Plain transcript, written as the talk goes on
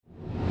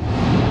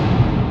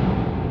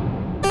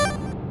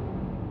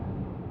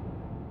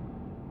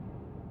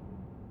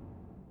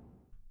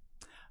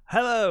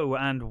Hello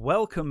and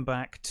welcome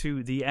back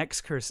to the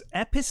X-Curse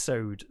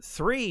episode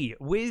 3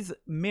 with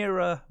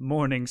Mira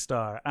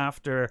Morningstar.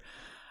 After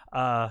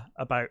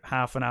about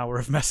half an hour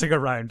of messing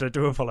around, I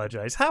do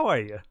apologise. How are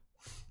you?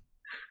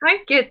 I'm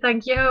good,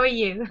 thank you. How are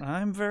you?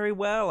 I'm very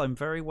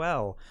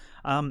well.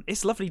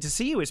 It's lovely to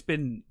see you. It's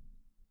been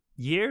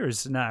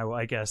years now,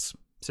 I guess,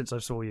 since I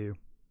saw you.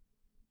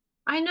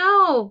 I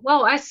know.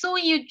 Well, I saw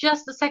you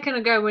just a second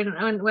ago when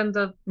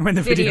the When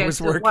the video was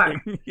still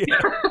working. worked.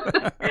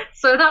 Yeah.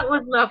 So that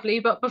was lovely.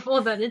 But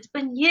before that, it's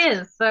been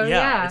years. So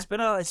yeah.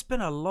 It's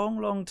been a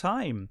long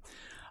time.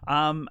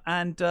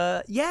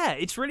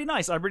 It's really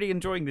nice. I'm really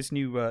enjoying this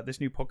new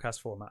podcast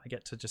format. I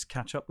get to just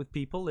catch up with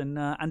people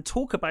and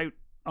talk about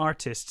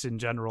artists in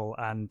general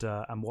and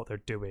what they're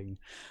doing.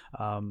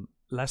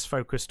 Less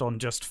focused on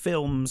just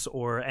films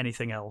or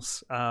anything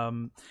else.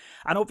 And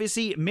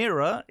obviously,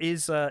 Mira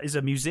is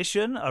a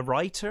musician, a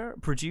writer,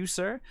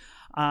 producer.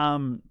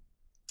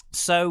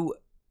 So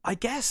I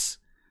guess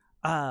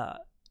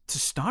to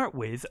start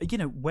with,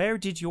 where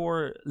did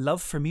your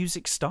love for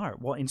music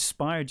start? What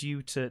inspired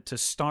you to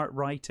start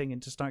writing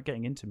and to start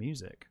getting into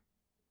music?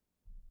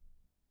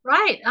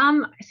 Right.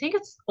 I think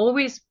it's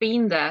always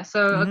been there.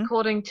 So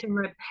according to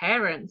my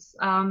parents,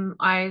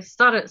 I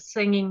started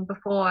singing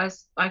before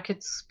I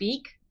could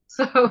speak.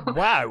 So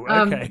wow,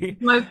 okay.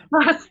 That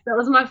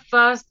was my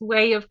first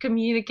way of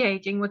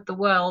communicating with the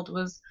world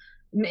was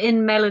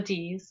in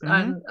melodies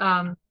and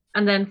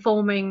then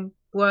forming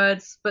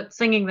words but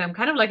singing them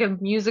kind of like a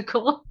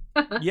musical.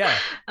 Yeah.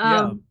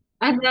 And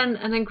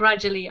then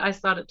gradually I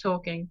started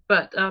talking.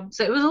 But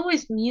so it was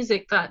always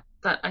music that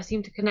I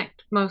seemed to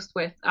connect most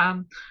with.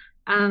 I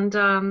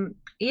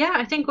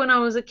think when I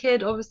was a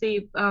kid,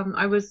 obviously,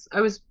 I was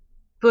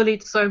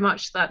bullied so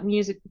much that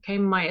music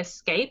became my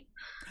escape.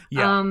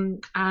 Yeah.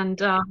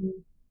 And a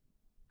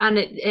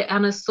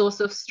source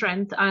of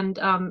strength and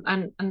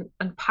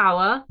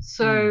power.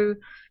 So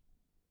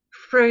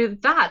through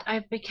that, I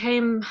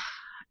became.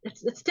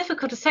 It's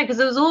difficult to say because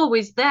it was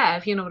always there,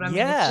 if you know what I mean.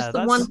 Yeah, it's just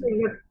the one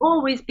thing that's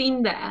always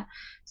been there.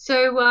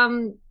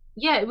 So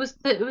it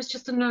was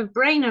just a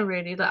no-brainer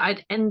really that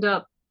I'd end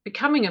up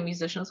becoming a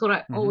musician. That's what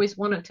I always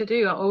wanted to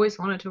do. I always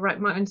wanted to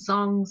write my own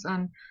songs,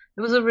 and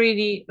it was a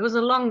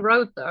long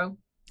road though.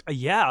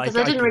 Yeah, I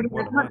didn't really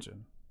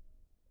imagine.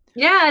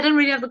 Yeah, I didn't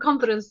really have the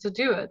confidence to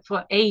do it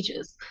for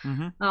ages.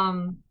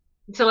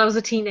 Until I was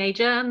a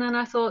teenager, and then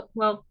I thought,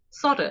 well,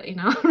 sod it,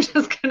 I'm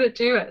just gonna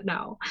do it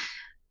now.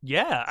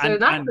 Yeah, so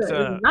that's it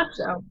in a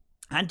nutshell.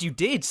 And you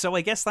did. So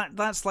I guess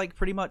that's like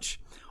pretty much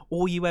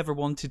all you ever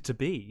wanted to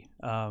be.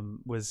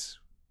 Was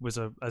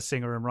a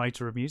singer and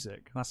writer of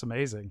music. That's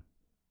amazing.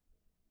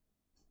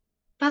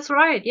 That's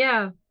right.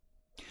 Yeah.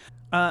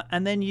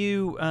 And then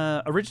you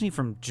originally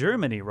from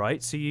Germany,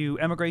 right? So you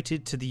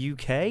emigrated to the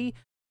UK.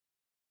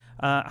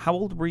 How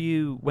old were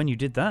you when you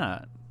did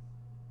that?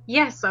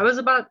 Yes, I was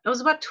about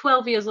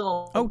 12 years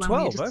old. Oh, 12.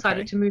 When we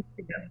decided to move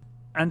together.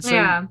 And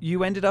so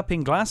you ended up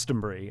in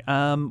Glastonbury.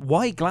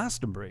 Why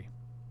Glastonbury?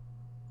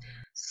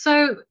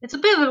 So it's a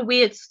bit of a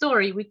weird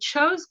story. We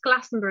chose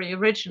Glastonbury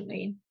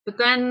originally, but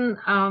then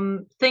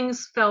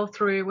things fell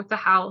through with the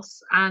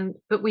house,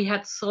 but we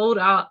had sold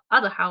our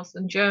other house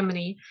in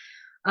Germany.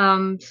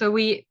 So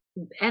we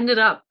ended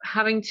up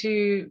having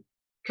to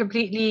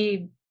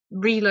completely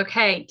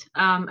relocate,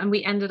 and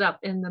we ended up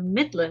in the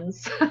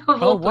Midlands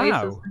of all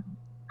places. Wow.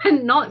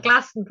 And not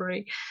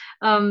Glastonbury.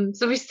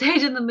 So we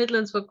stayed in the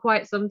Midlands for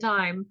quite some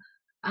time.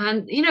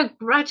 And,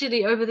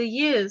 gradually over the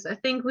years, I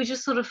think we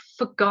just sort of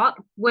forgot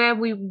where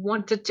we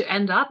wanted to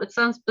end up. It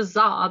sounds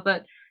bizarre,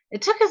 but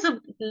it took us at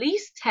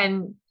least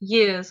 10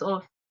 years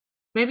or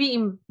maybe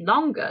even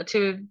longer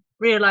to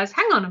realize,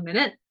 hang on a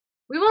minute,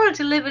 we wanted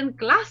to live in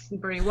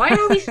Glastonbury. Why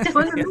are we still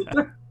in the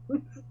Midlands?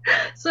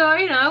 So,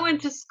 I went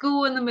to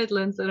school in the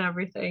Midlands and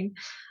everything.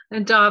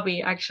 In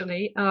Derby,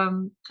 actually.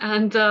 So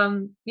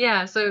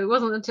it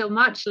wasn't until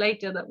much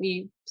later that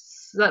we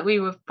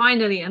were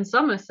finally in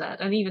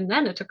Somerset, and even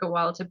then it took a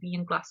while to be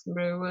in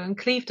Glastonbury. We were in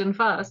Clevedon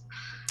first.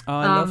 Oh,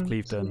 I love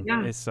Clevedon.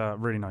 So, it's a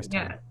really nice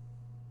town. Yeah.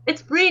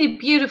 It's really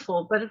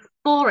beautiful, but it's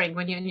boring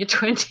when you're in your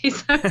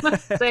 20s, I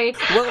must say.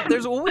 Well,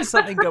 there's always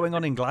something going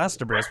on in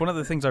Glastonbury. It's one of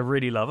the things I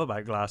really love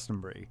about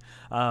Glastonbury.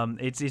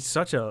 It's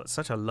such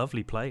a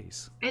lovely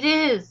place. It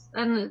is,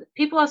 and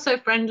people are so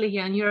friendly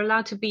here, and you're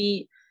allowed to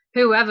be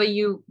whoever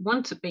you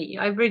want to be.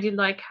 I really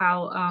like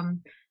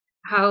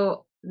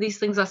how these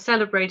things are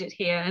celebrated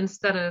here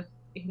instead of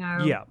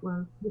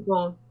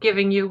people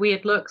giving you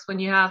weird looks when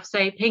you have,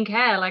 say, pink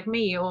hair like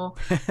me, or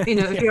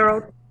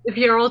if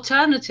you're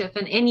alternative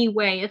in any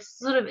way. It's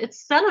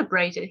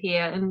celebrated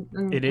here, and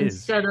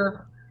instead of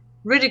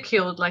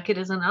ridiculed like it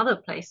is in other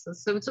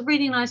places. So it's a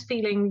really nice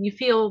feeling. You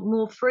feel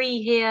more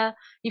free here.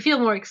 You feel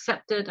more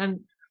accepted,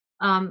 and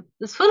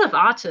it's full of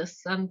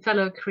artists and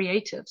fellow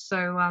creatives.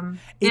 So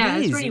It yeah,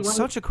 it's is. really It's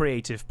wonderful. such a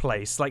creative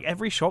place. Like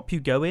every shop you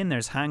go in,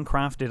 there's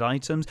handcrafted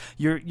items.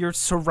 You're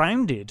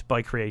surrounded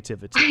by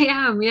creativity. I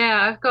am,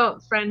 yeah. I've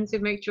got friends who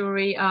make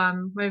jewelry.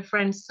 My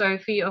friend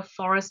Sophie of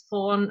Forest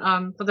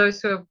Fawn. For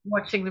those who are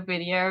watching the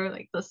video,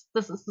 like this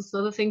is the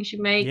sort of thing she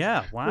makes.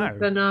 Yeah. We've Wow.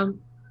 been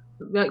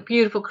like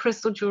beautiful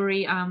crystal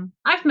jewelry.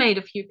 I've made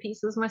a few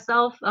pieces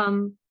myself.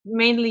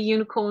 Mainly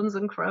unicorns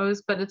and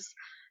crows, but it's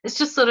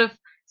just sort of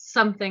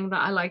something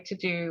that I like to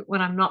do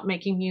when I'm not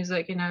making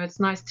music. You know, it's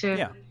nice to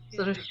Yeah.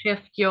 sort of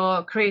shift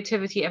your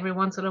creativity every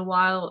once in a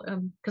while,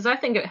 because I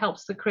think it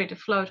helps the creative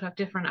flow to have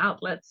different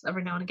outlets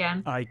every now and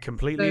again. I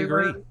completely So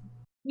agree.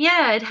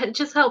 yeah, it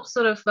just helps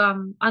sort of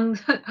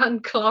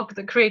unclog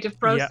the creative Yeah.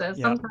 process.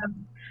 Yeah. Sometimes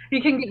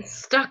you can get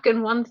stuck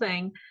in one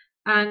thing,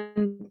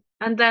 and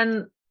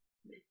then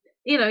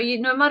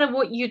no matter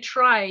what you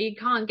try, you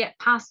can't get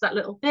past that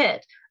little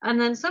bit. And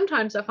then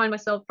sometimes I find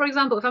myself, for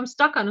example, if I'm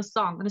stuck on a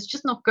song and it's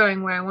just not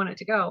going where I want it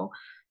to go,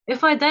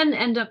 if I then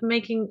end up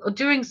making or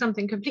doing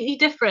something completely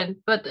different,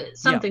 but Yeah.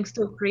 something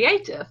still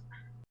creative,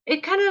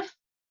 it kind of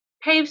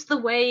paves the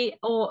way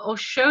or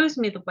shows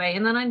me the way,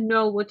 and then I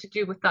know what to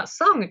do with that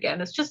song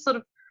again. It's just sort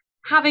of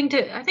having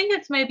to, I think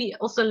it's maybe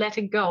also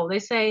letting go. They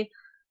say,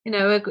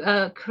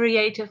 a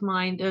creative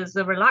mind is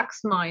a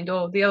relaxed mind,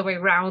 or the other way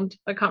around.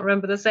 I can't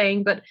remember the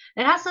saying, but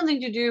it has something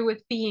to do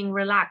with being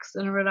relaxed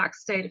in a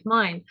relaxed state of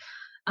mind.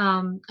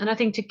 And I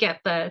think to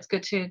get there, it's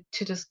good to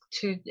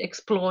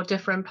explore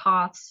different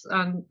paths,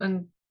 and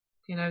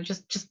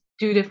just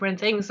do different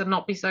things and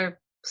not be so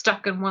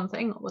stuck in one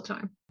thing all the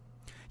time.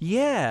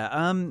 Yeah,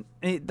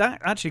 that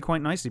actually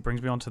quite nicely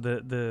brings me on to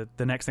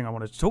the next thing I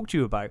wanted to talk to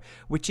you about,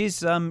 which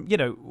is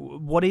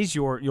what is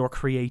your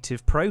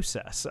creative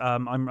process?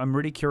 I'm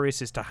really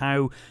curious as to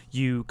how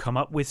you come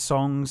up with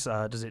songs.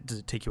 Does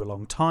it take you a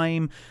long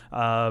time?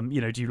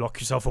 Do you lock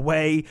yourself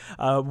away?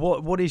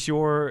 What is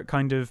your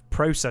kind of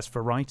process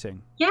for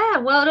writing? Yeah,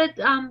 well,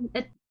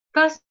 it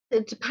first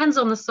it depends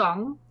on the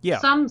song. Yeah,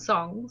 Some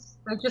songs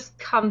they just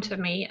come to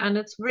me, and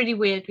it's really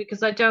weird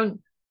because I don't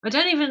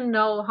even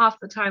know half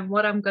the time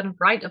what I'm going to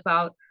write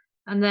about,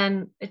 and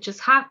then it just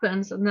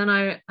happens, and then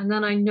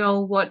I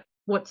know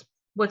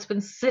what's been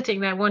sitting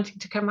there wanting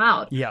to come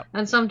out. yeah,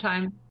 And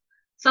sometimes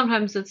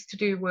it's to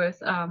do with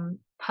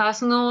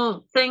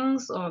personal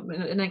things or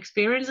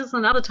experiences,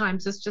 and other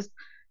times it's just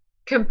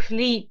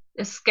complete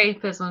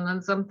escapism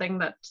and something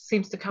that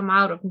seems to come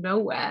out of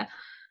nowhere.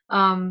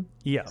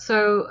 yeah.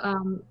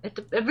 So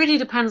it really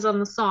depends on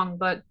the song,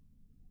 but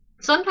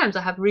sometimes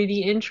I have really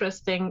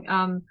interesting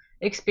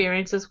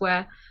experiences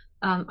where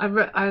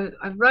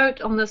I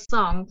wrote on this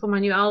song for my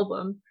new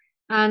album,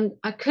 and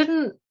I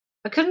couldn't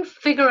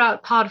figure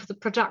out part of the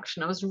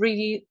production. I was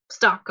really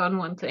stuck on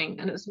one thing,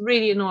 and it was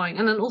really annoying,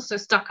 and then also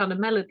stuck on a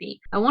melody.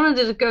 I wanted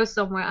it to go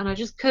somewhere, and I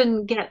just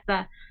couldn't get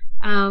there.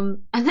 And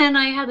then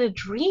I had a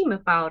dream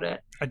about it,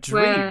 A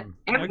where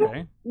dream.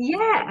 Okay.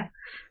 yeah,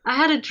 I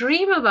had a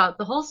dream about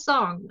the whole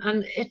song,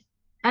 and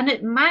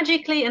it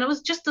magically, and it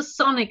was just a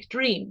sonic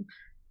dream,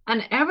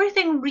 and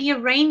everything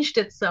rearranged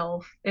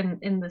itself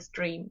in this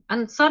dream.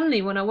 And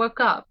suddenly, when I woke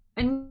up,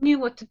 I knew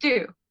what to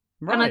do,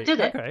 and I Right. did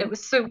it. Okay. It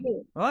was so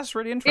weird. Well, that's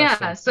really Yeah,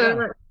 interesting. so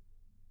Yeah.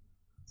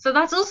 so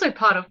that's also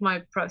part of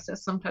my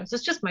process. Sometimes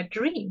it's just my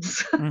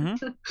dreams. Hmm.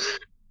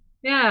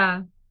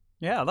 Yeah.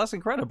 Yeah, that's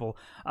incredible.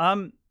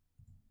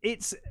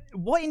 It's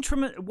what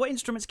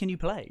instruments can you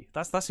play?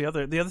 That's the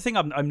other thing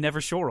I'm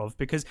never sure of,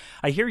 because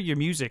I hear your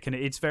music and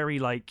it's very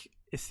like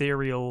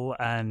ethereal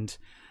and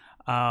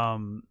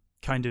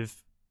kind of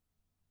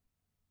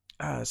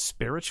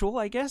spiritual,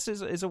 I guess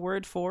is a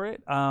word for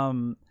it.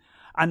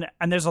 And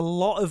there's a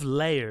lot of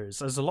layers.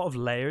 There's a lot of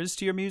layers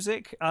to your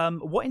music.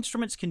 What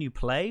instruments can you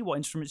play? What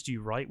instruments do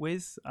you write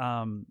with?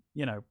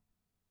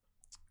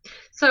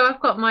 So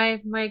I've got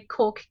my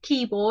Cork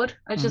keyboard.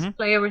 I Hmm. just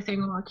play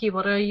everything on my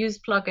keyboard. I use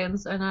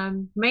plugins, and I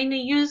mainly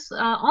use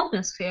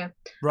Omnisphere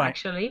Right.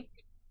 actually.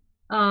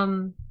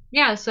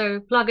 Yeah,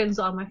 so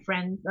plugins are my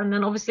friends, and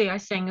then obviously I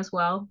sing as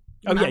well,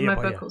 Oh and yeah, add yeah, my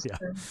well, yeah, vocals yeah.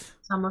 to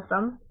some of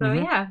them. So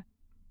Hmm. yeah,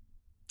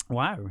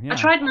 Wow, I yeah.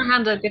 tried my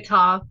hand at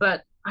guitar,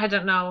 but I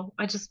don't know.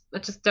 I just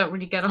don't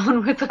really get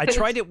on with I it.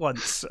 tried it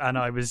once and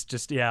I was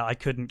just, yeah, I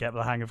couldn't get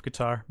the hang of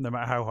guitar no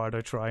matter how hard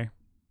I try.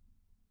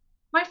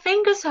 My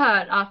fingers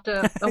hurt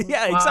after a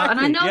Yeah, while, and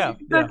I exactly. know Yeah, you're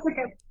yeah. supposed to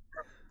get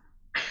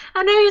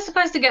I know you're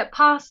supposed to get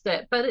past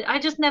it, but I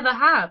just never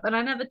have, and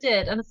I never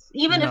did. And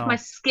even if my No.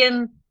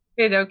 skin,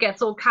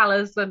 gets all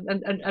callous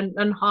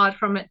and hard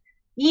from it,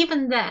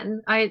 even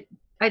then, I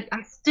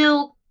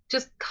still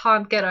just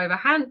can't get over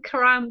hand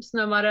cramps,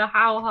 no matter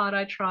how hard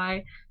I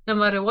try, no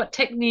matter what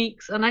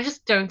techniques, and I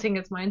just don't think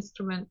it's my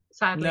instrument,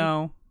 sadly.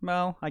 No.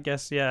 Well, I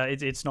guess, yeah,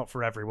 it's not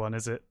for everyone,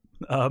 is it?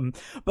 Um,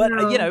 but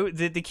No.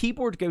 the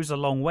keyboard goes a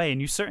long way,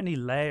 and you certainly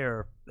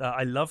layer.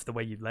 I love the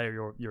way you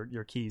layer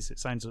your keys. It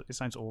sounds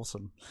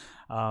awesome.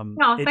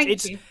 No, It's thank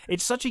it's you.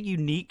 it's such a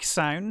unique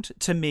sound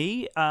to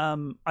me.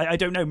 I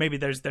don't know. Maybe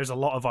there's a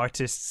lot of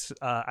artists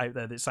out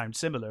there that sound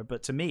similar,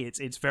 but to me,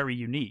 it's very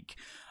unique.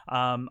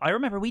 I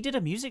remember we did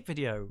a music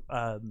video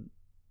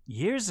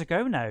years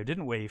ago now,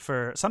 didn't we?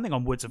 For something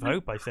on Woods of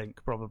Hope, I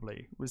think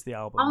probably was the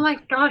album. Oh my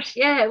gosh,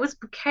 yeah, it was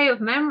Bouquet of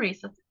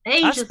Memories. That's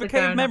ages Bouquet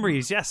ago of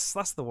Memories, yes,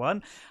 that's the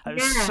one. It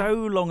was Yeah. so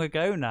long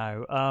ago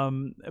now.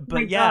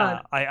 But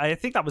God. I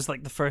think that was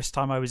like the first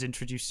time I was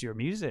introduced to your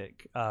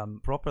music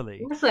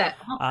properly. Was it?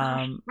 Oh,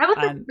 gosh. Um, That was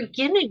the and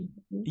beginning.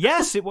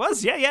 yes, it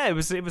was. Yeah, it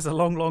was a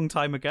long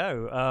time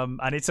ago.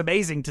 And it's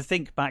amazing to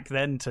think back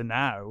then to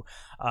now,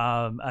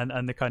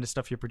 and the kind of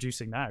stuff you're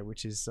producing now,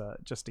 which is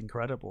just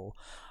incredible.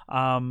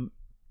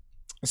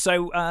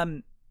 So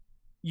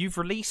you've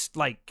released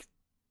like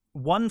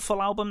one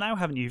full album now,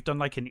 haven't you? You've done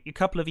like a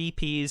couple of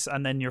EPs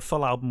and then your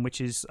full album, which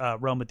is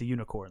Realm with the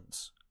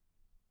Unicorns.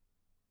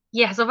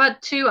 Yes, I've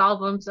had 2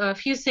 albums, a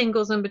few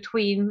singles in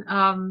between,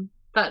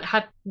 that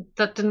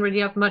didn't really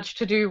have much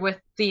to do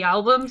with the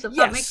albums, if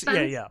that makes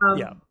sense.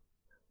 Yeah.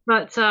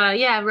 But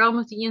Realm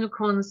of the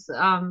Unicorns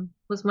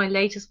was my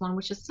latest one,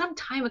 which is some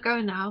time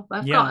ago now. But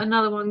I've got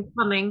another one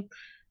coming.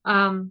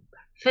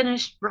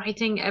 Finished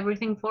writing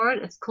everything for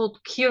it. It's called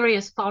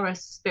Curious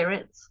Forest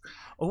Spirits,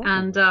 Ooh.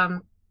 and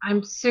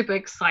I'm super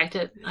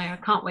excited. I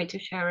can't wait to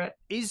share it.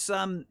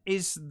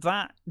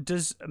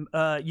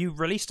 You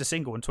released a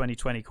single in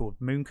 2020 called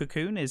Moon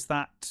Cocoon? Is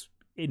that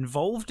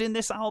involved in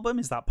this album?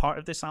 Is that part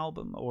of this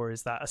album, or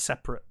is that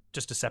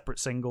just a separate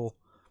single?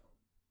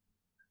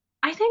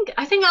 I think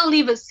I'll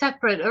leave it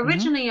separate.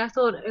 Originally, I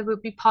thought it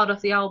would be part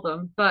of the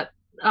album, but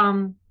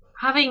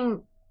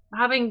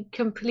having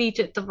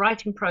completed the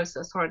writing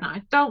process for it now,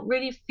 I don't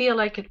really feel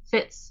like it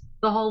fits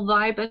the whole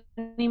vibe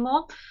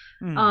anymore.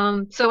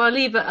 So I'll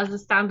leave it as a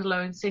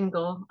standalone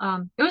single.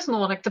 It was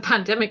more like the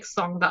Pandemic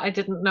song that I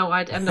didn't know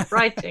I'd end up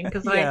writing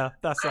because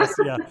that's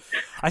yeah.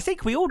 I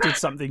think we all did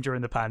something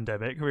during the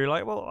pandemic. We were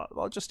like, well,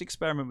 I'll just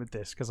experiment with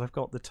this because I've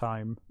got the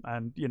time,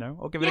 and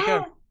I'll give it a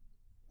go.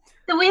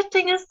 The weird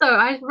thing is, though,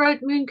 I wrote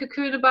Moon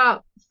Cocoon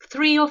about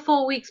 3 or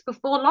 4 weeks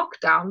before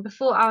lockdown,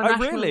 before our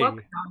national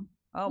lockdown.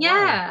 Oh,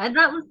 yeah, wow. and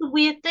that was the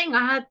weird thing.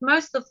 I had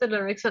most of the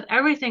lyrics and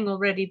everything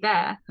already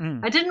there.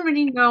 I didn't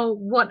really know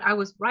what I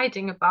was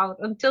writing about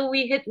until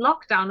we hit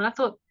lockdown. And I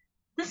thought,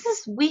 this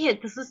is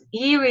weird. This is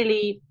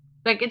eerily,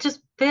 like, it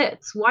just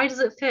fits. Why does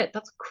it fit?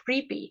 That's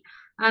creepy.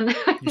 And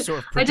you sort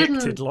of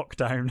predicted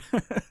lockdown.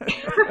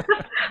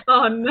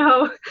 Oh,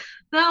 no.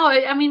 No,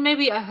 I mean,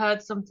 maybe I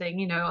heard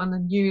something, on the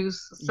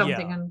news,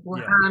 something in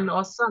Wuhan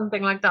or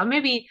something like that.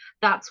 Maybe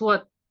that's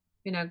what,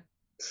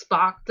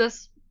 sparked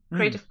this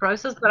creative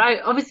process. But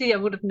I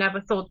would have never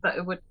thought that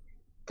it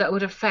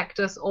would affect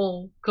us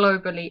all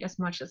globally as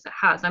much as it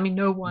has. I mean,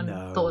 no one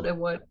thought it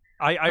would.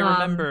 I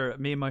remember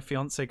me and my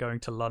fiance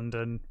going to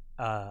London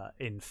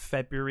in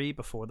February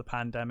before the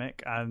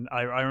pandemic, and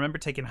I remember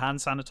taking hand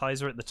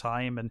sanitizer at the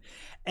time, and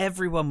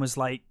everyone was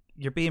like,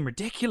 you're being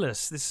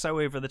ridiculous, this is so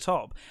over the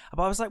top.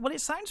 But I was like, well,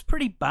 it sounds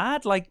pretty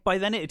bad. Like, by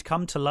then it had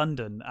come to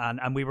London,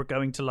 and we were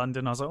going to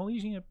London. I was like, oh,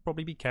 you should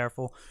probably be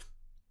careful.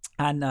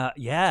 And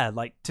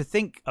like, to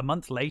think a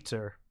month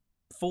later,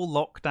 full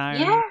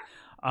lockdown.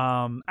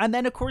 And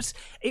then of course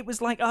it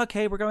was like,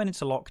 okay, we're going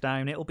into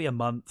lockdown, it'll be a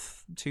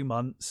month, 2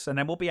 months, and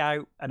then we'll be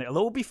out and it'll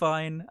all be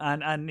fine,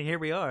 and here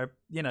we are,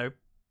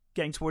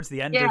 getting towards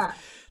the end of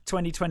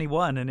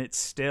 2021, and it's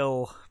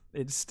still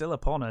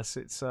upon us.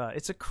 It's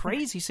a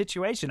crazy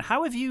situation.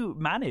 How have you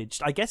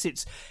managed? I guess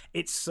it's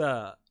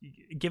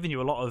given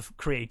you a lot of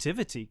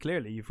creativity.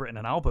 Clearly you've written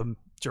an album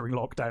during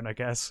lockdown, I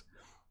guess.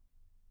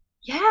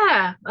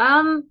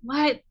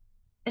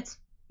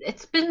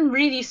 It's been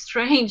really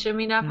strange. I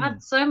mean, I've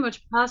had so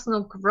much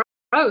personal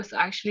growth,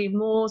 actually,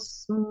 more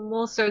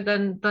so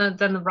than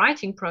the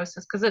writing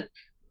process, because it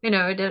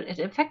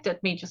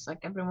affected me just like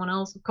everyone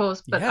else, of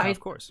course. But of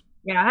course.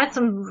 I had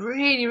some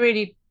really,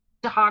 really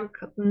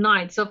dark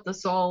nights of the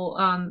soul.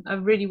 I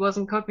really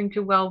wasn't coping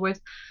too well with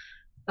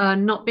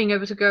not being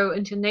able to go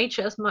into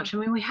nature as much. I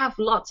mean, we have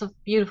lots of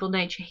beautiful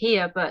nature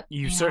here, but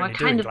you certainly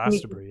do in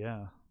Glastonbury,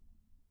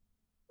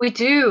 we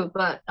do,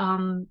 but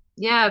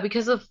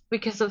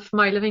because of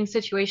my living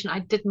situation, I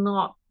did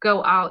not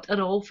go out at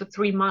all for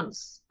 3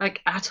 months,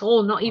 like at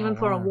all, not even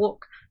for a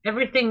walk.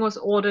 Everything was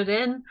ordered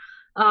in,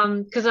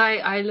 because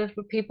I live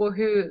with people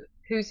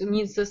whose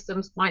immune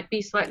systems might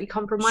be slightly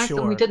compromised,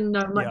 and we didn't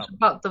know much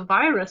about the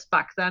virus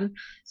back then.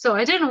 So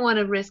I didn't want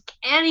to risk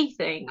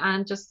anything,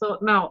 and just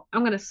thought, no,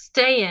 I'm going to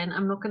stay in.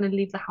 I'm not going to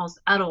leave the house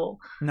at all.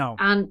 No,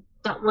 and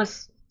that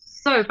was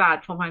so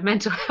bad for my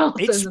mental health.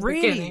 It's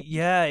really beginning.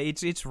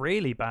 It's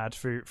really bad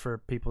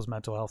for people's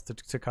mental health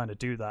to kind of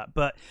do that.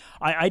 But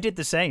I did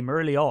the same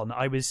early on.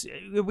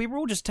 We were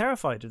all just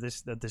terrified of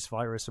this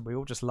virus, and we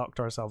all just locked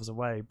ourselves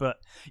away. But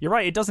you're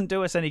right, it doesn't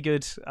do us any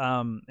good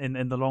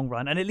in the long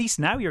run. And at least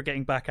now you're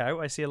getting back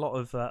out. I see a lot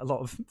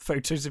of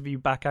photos of you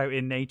back out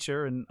in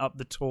nature and up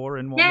the Tor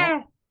and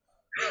whatnot.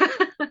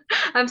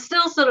 I'm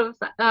still sort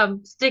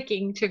of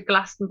sticking to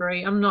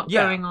Glastonbury. I'm not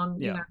going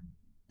on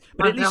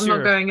but at least I'm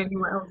not going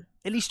anywhere else.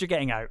 At least you're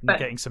getting out and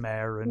getting some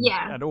air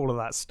and all of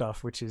that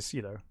stuff, which is,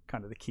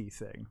 kind of the key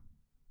thing.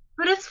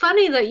 But it's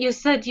funny that you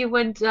said you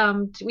went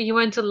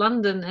to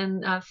London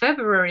in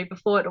February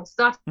before it all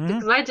started,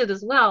 because I did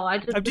as well. I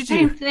did the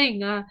same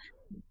thing.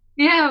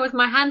 yeah, with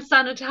my hand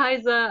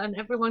sanitizer, and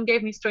everyone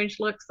gave me strange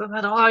looks. They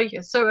said, "Oh,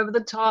 you're so over the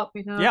top,"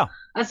 Yeah.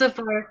 as if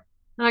I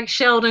like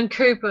Sheldon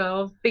Cooper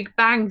of Big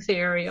Bang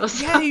Theory or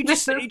Yeah, you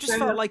something. just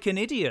felt like an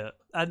idiot.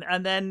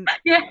 And then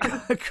Yeah,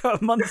 a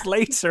month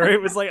later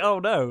it was like, oh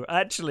no,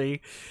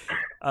 actually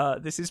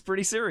this is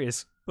pretty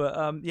serious. But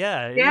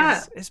yeah,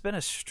 yeah. it's been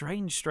a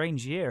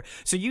strange year.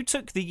 So you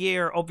took the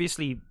year,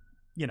 obviously,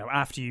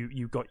 after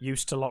you got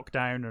used to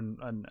lockdown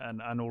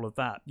and all of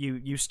that.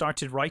 You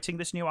started writing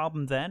this new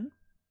album then?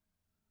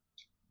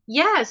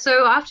 Yeah,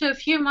 so after a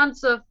few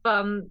months of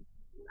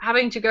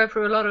having to go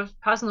through a lot of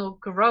personal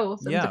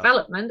growth and Yeah.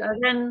 development,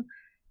 and then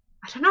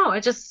I don't know, I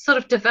just sort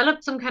of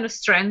developed some kind of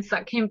strength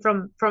that came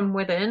from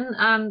within,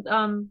 and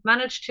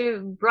managed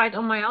to write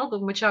on my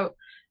album, which I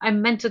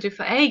meant to do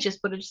for ages,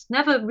 but it just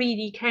never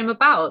really came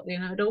about.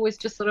 It always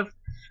just sort of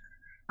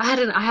I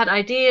had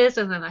ideas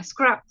and then I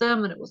scrapped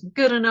them and it wasn't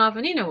good enough.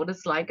 And you know what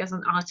it's like as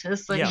an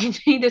artist, like Yeah. you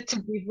need it to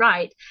be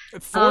right.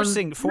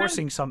 Forcing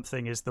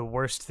something is the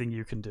worst thing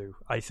you can do,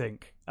 I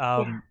think.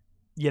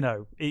 Yeah,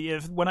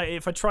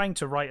 If I'm trying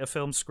to write a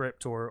film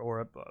script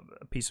or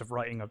a piece of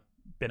writing I've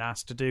been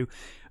asked to do,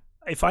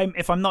 if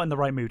I'm not in the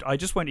right mood, I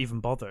just won't even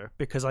bother,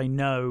 because I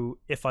know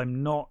if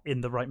I'm not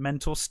in the right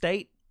mental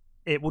state,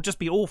 it will just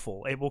be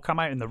awful. It will come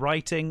out in the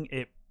writing.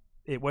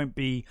 It won't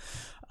be,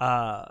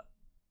 or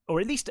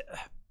at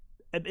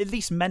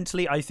least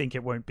mentally, I think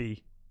it won't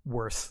be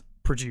worth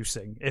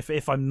producing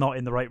if I'm not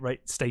in the right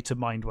state of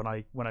mind when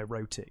I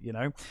wrote it,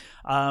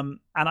 and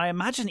I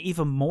imagine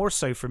even more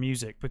so for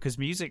music, because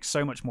music's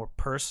so much more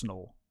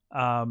personal,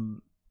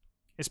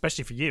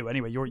 especially for you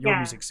anyway. Your yeah.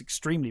 music's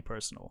extremely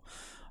personal.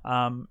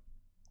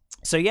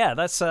 So yeah,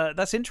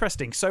 that's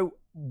interesting. So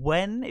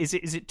when is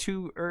it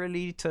too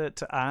early to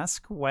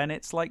ask when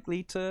it's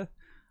likely to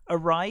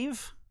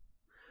arrive?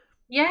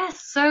 Yes,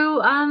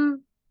 so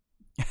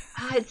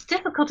it's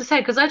difficult to say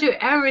because I do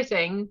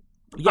everything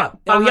Yeah.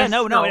 by Oh yeah.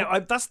 No.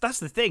 myself. That's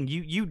the thing.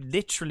 You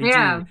literally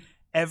Yeah, do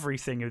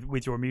everything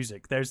with your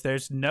music.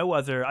 There's no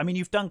other. I mean,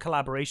 you've done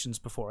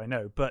collaborations before, I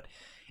know, but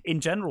in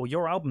general,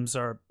 your albums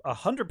are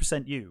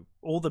 100% you.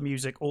 All the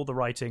music, all the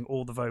writing,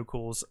 all the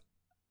vocals,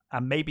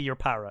 and maybe your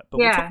parrot. But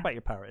we'll talk yeah, about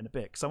your parrot in a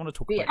bit, because I want to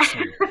talk yeah. about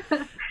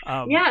Snoop.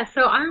 Um, Yeah,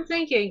 so I'm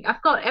thinking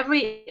I've got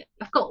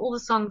all the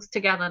songs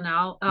together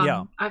now.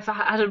 yeah. I've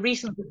had a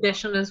recent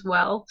addition as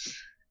well.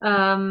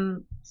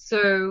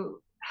 So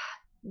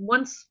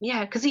once,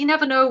 yeah, because you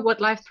never know what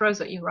life throws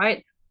at you,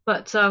 right?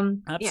 But yeah,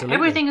 Absolutely.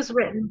 everything is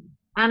written,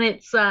 and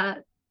it's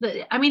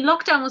I mean,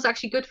 lockdown was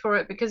actually good for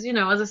it because,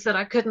 as I said,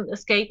 I couldn't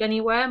escape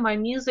anywhere. My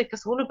music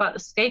is all about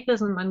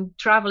escapism and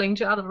traveling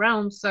to other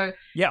realms. So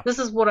Yeah. this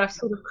is what I've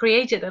sort of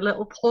created, a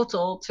little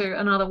portal to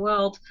another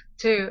world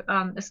to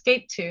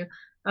escape to.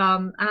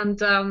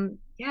 And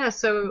yeah,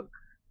 so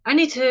I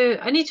need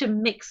to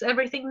mix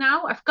everything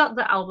now. I've got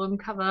the album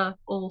cover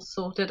all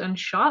sorted and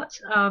shot.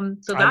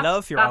 So I that's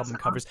love your that's album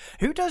covers.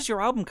 Who does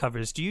your album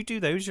covers? Do you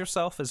do those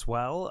yourself as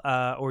well,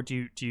 or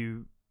do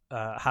you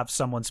have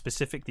someone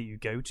specific that you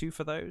go to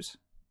for those?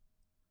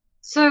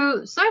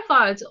 so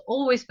far it's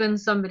always been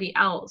somebody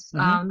else.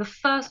 Hmm. The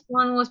first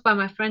one was by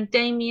my friend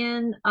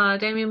Damien,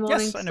 Damien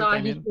Yes, I know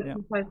Morningstar. Damien.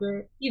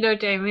 Yeah, You know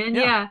Damien,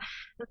 yeah. yeah.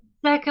 The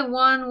second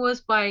one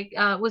was by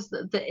was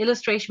the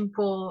illustration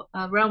for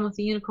Realm of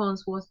the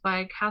Unicorns was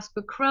by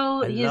Casper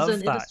Crow. I He's love an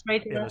that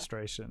illustrator.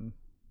 illustration.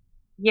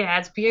 Yeah,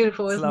 it's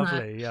beautiful, It's isn't it?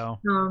 lovely. Yeah.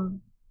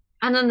 Um,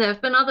 and then there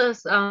have been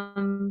others,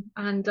 and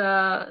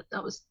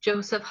that was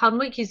Joseph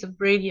Hunwick. He's a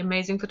really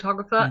amazing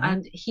photographer, Hmm.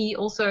 and he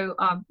also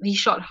he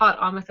shot Heart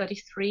Armor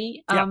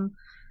 33. Yeah.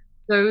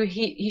 So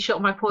he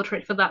shot my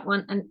portrait for that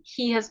one, and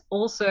he has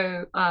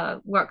also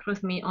worked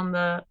with me on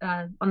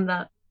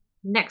the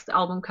next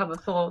album cover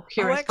for Oh,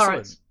 Curious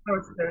excellent.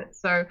 Forest Spirit.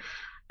 So.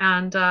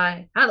 And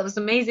that was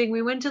amazing.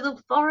 We went to the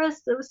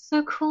forest. It was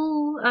so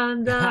cool,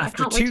 and I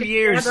After can't wait two to share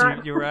years,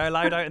 that. you were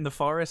allowed out in the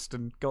forest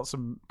and got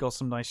some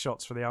nice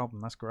shots for the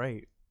album. That's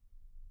great.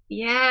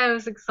 Yeah, it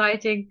was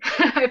exciting.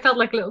 I felt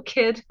like a little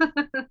kid.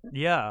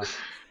 Yeah.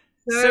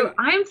 So, So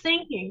I'm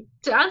thinking,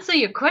 to answer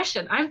your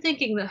question, I'm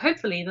thinking that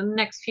hopefully the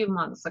next few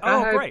months, like I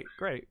oh, hope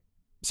great.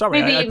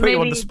 Sorry, I maybe put you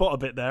on the maybe spot a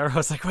bit there. I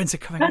was like, when's it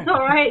coming that's out?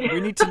 all right.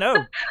 We need to know.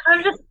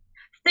 I'm just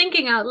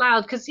thinking out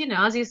loud because,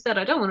 as you said,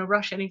 I don't want to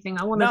rush anything.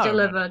 I want to No.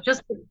 deliver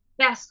just the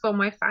best for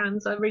my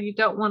fans. I really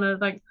don't want to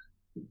like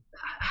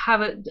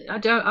have it. I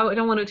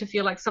don't want it to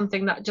feel like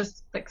something that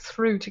just like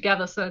threw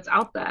together so it's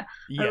out there. I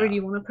Yeah. really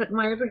want to put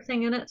my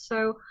everything in it.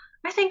 So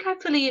I think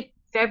hopefully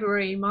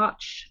February,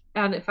 March,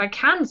 and if I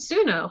can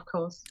sooner, of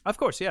course. Of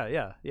course,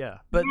 yeah.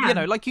 But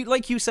Yeah.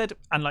 like you said,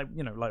 and like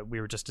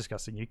we were just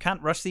discussing, you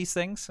can't rush these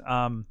things.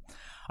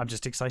 I'm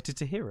just excited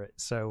to hear it.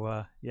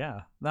 So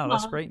yeah, no,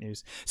 that's Aw. great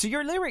news. So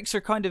your lyrics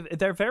are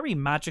they're very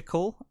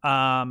magical.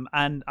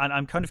 And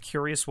I'm kind of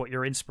curious what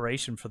your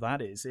inspiration for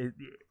that is.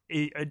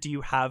 Do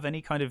you have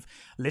any kind of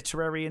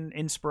literary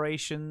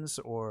inspirations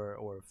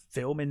or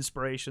film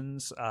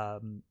inspirations,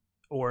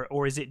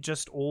 or is it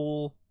just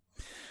all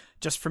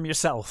just from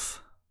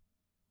yourself?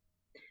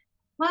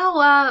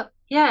 Well,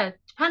 yeah, it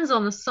depends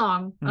on the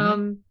song.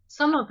 Hmm.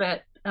 Some of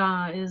it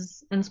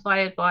is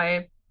inspired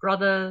by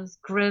Brothers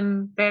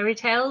Grimm fairy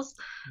tales.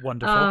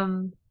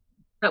 Wonderful.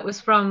 That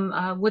was from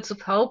Woods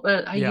of Hope,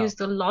 but I Yeah.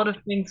 used a lot of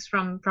things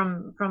from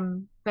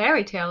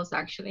fairy tales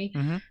actually.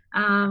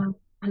 Hmm.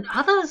 And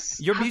others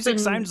Your have music been.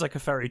 sounds like a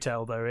fairy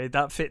tale, though.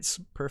 That fits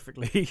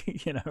perfectly,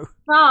 you know.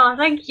 Oh,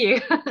 thank you.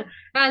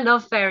 I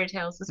love fairy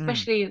tales, Mm.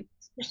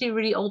 especially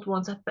really old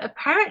ones.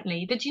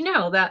 Apparently, did you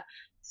know that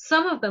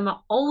some of them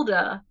are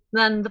older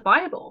than the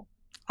Bible?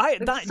 Like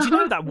Do you know,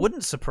 some. that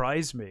wouldn't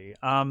surprise me.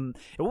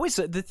 It always,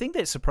 the thing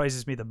that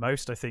surprises me the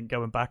most, I think,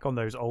 going back on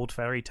those old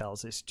fairy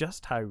tales, is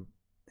just how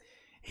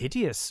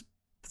hideous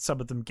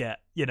some of them get.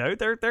 You know,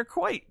 they're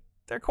quite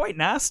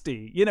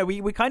nasty. You know,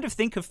 we kind of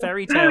think of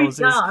fairy Very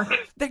tales as dark.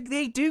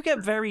 they do get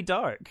very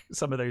dark.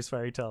 Some of those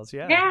fairy tales,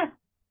 yeah. Yeah,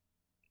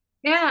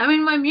 yeah. I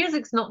mean, my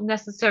music's not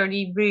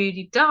necessarily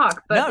really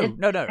dark, but No,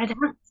 no, no. it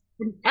has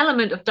an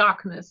element of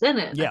darkness in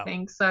it, I Yeah,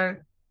 think. So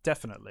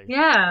definitely.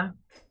 yeah.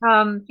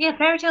 Yeah,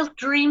 fairy tales,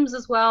 dreams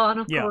as well, and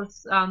of Yeah.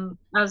 course,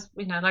 as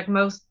you know, like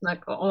most,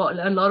 like a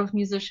lot of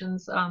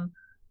musicians,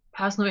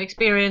 personal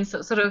experience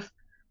that sort of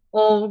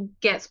all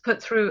gets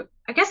put through.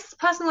 I guess it's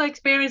personal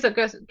experience that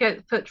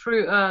gets put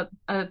through a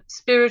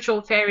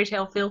spiritual fairy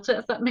tale filter,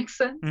 if that makes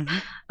sense. Hmm.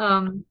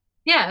 Um,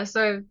 yeah,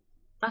 so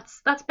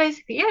that's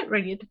basically it.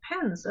 Really, it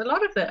depends. A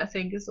lot of it, I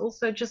think, is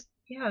also just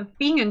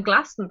being in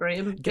Glastonbury.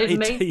 It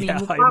made me Yeah,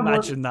 I far more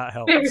imagine that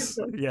helps.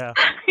 spiritual. Yeah.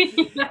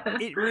 Yeah.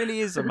 It really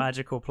is a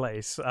magical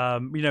place.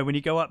 You know, when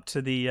you go up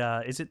to the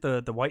is it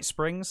the White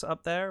Springs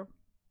up there?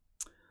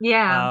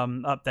 Yeah.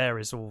 Up there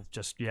is all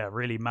just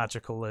really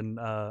magical, and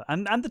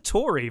the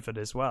tour even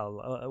as well.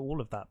 All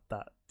of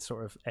that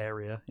sort of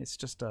area. It's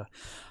just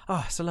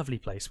it's a lovely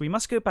place. We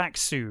must go back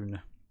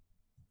soon.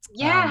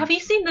 Yeah, have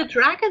you seen the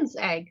dragon's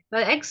egg,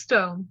 the egg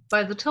stone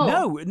by the Tor?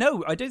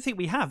 No, I don't think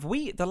we have.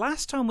 The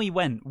last time we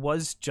went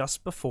was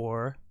just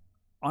before.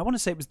 I want to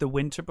say it was the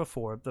winter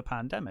before the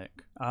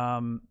pandemic. I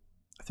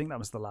think that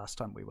was the last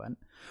time we went,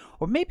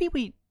 or maybe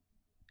we.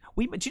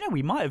 Do you know,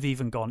 we might have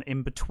even gone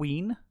in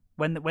between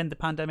when the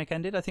pandemic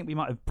ended. I think we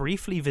might have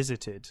briefly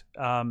visited.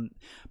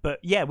 But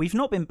yeah, we've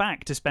not been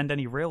back to spend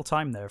any real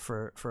time there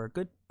for a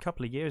good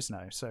couple of years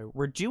now. So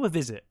we're due a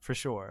visit for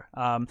sure.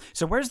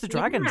 So where's the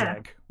dragon's Yeah.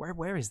 egg?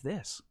 Where is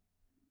this?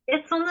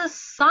 It's on the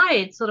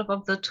side sort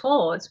of the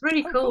Tor. It's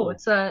really Oh, cool. cool.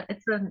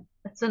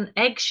 It's an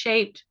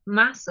egg-shaped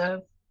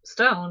massive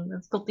stone.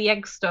 It's called the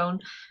egg stone.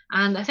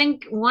 And I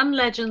think one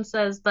legend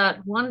says that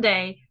one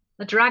day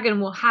a dragon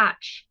will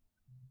hatch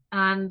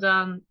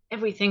and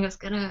everything is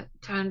gonna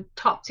turn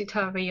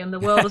topsy-turvy and the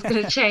world is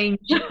gonna change.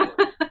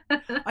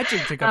 I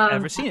don't think I've Um,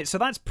 ever seen it. So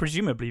that's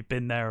presumably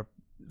been there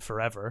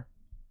forever.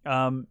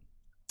 I've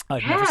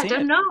yeah, never I seen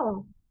don't it.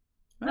 know.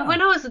 No, Oh.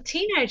 when I was a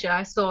teenager,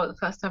 I saw it the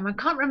first time. I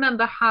can't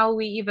remember how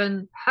we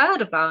even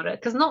heard about it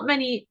because not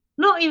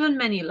even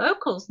many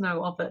locals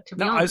know of it, to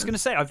be No, I was going to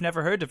honest. say I've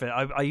never heard of it.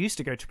 I used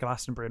to go to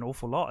Glastonbury an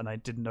awful lot, and I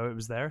didn't know it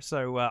was there.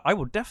 So I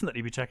will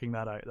definitely be checking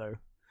that out, though.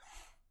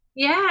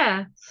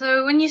 Yeah,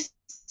 so when you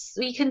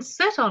can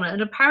sit on it,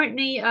 and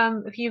apparently,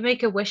 if you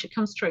make a wish, it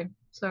comes true.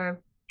 So Oh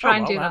try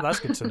and well, do that.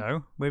 that's good to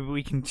know. Maybe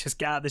we can just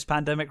get out of this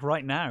pandemic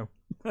right now.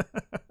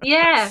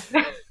 Yeah.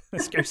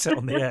 Let's go sit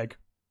on the egg.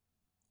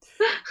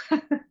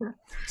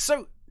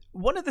 So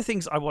one of the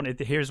things I wanted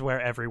to, here's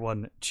where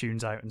everyone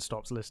tunes out and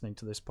stops listening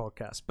to this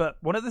podcast. But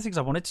one of the things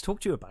I wanted to talk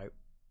to you about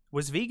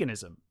was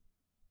veganism,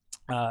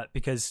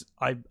 because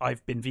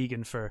I've been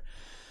vegan for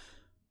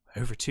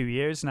over 2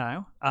 years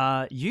now.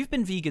 You've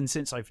been vegan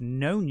since I've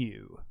known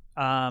you.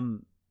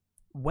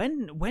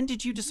 When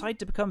did you decide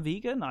to become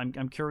vegan?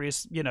 I'm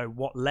curious. You know,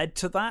 what led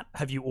to that?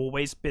 Have you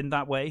always been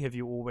that way? Have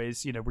you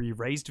always, were you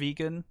raised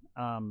vegan?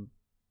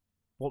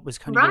 What was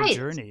kind of your Right.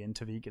 journey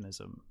into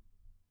veganism?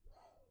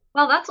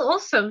 Well, that's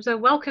awesome. So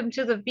welcome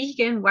to the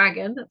vegan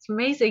wagon. That's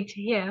amazing to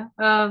hear.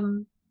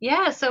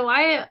 Yeah, so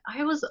I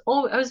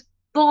was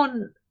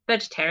born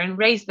vegetarian,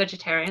 raised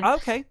vegetarian.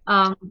 Okay.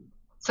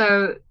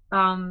 So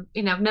I've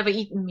never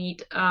eaten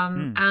meat.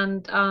 Hmm.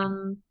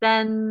 And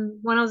then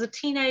when I was a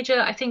teenager,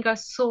 I think I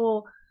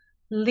saw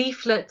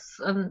leaflets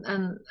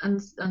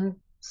and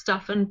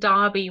stuff in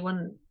Derby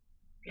when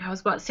I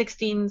was about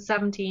 16,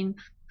 17,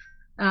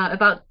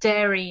 about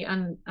dairy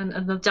and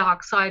the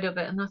dark side of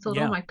it. And I thought,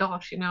 oh Yeah. my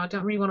gosh, I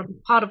don't really want to be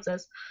part of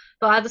this.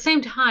 But at the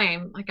same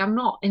time, like I'm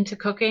not into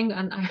cooking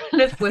and I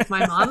live with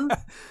my mum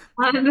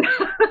and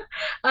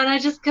and I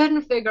just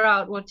couldn't figure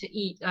out what to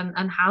eat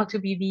and how to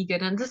be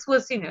vegan. And this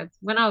was,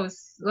 when I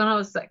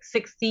was like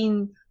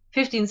 16,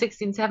 15,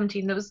 16,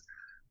 17,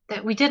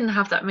 that we didn't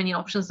have that many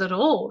options at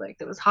all. Like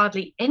there was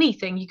hardly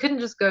anything. You couldn't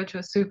just go to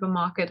a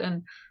supermarket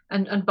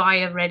and buy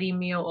a ready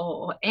meal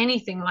or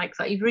anything like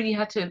that. You really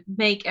had to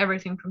make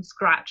everything from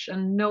scratch,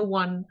 and no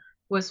one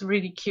was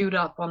really queued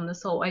up on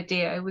this whole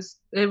idea.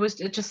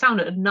 It just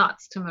sounded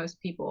nuts to most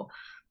people.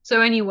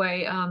 So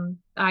anyway,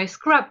 I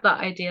scrapped that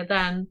idea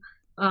then,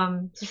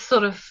 just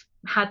sort of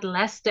had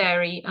less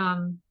dairy,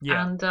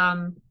 Yeah. and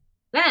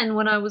then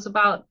when I was in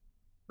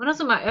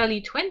my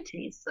early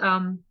 20s,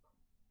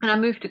 and I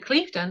moved to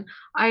Clevedon,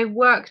 I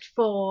worked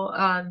for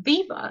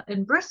Viva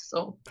in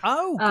Bristol.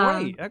 Oh,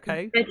 great.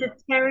 Okay.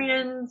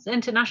 Vegetarians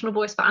International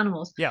Voice for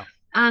Animals. Yeah.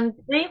 And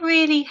they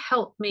really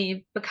helped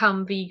me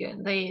become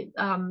vegan. They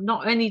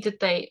not only did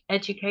they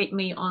educate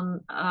me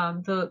on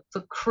the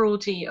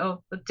cruelty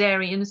of the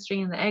dairy industry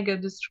and the egg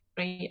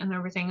industry and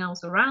everything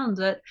else around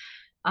it,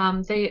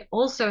 they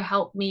also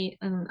helped me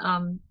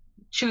in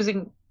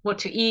choosing what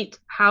to eat,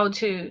 how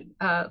to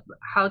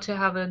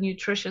have a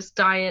nutritious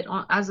diet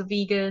as a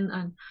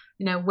vegan,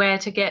 and where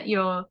to get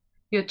your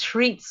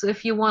treats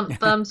if you want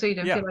them, so you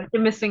don't feel like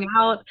you're missing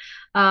out.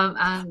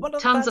 And well,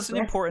 tons that's of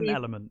an important recipes.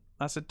 element.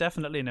 That's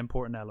definitely an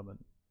important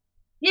element.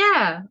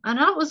 Yeah, and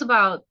that was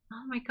about,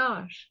 oh my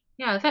gosh,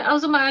 yeah, I think I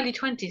was in my early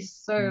 20s,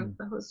 so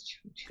that was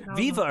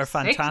Viva are 2006 or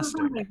fantastic.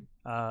 something.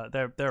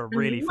 They're a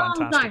really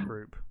fantastic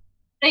group.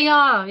 They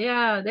are,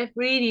 yeah. They've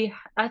really,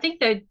 I think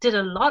they did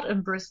a lot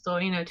in Bristol,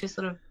 to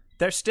sort of.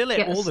 They're still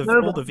at all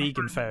the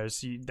vegan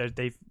fairs.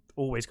 They've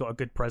always got a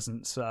good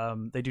presence.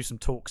 They do some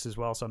talks as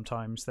well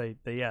sometimes.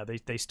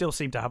 They still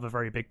seem to have a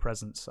very big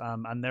presence.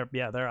 And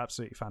they're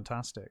absolutely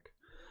fantastic.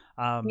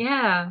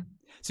 Yeah.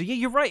 So yeah,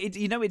 you're right.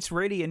 It's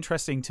really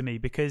interesting to me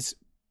because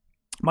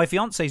my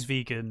fiance's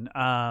vegan.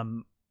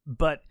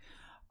 But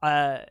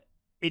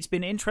it's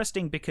been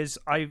interesting because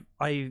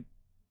I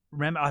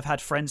remember I've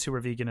had friends who were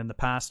vegan in the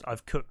past.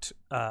 I've cooked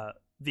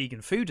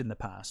vegan food in the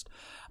past.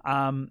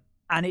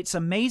 And it's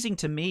amazing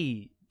to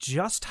me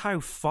just how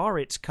far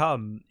it's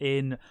come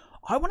in,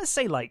 I want to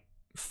say like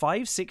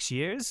 5-6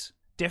 years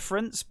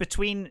difference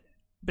between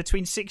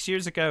 6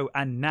 years ago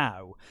and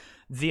now.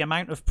 The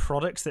amount of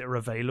products that are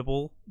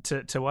available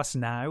to us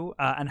now,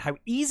 and how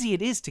easy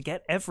it is to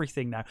get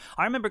everything now.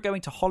 I remember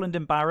going to Holland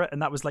and Barrett, and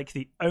that was like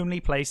the only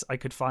place I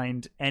could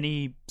find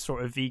any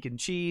sort of vegan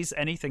cheese,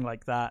 anything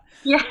like that.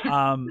 Yeah.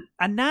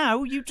 And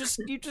now you just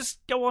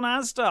go on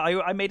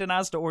Asda. I made an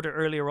Asda order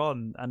earlier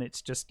on, and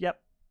it's just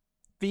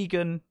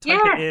vegan.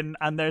 Type it in,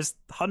 and there's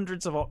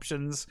hundreds of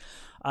options.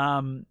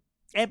 And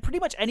pretty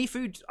much any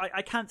food.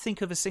 I can't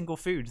think of a single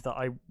food that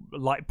I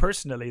like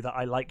personally that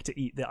I like to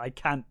eat that I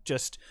can't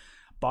just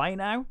buy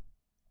now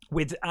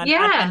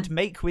and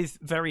make with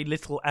very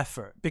little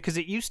effort, because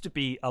it used to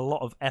be a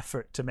lot of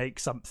effort to make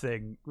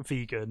something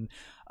vegan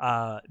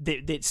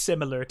that's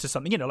similar to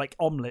something, like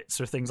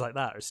omelets or things like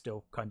that are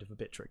still kind of a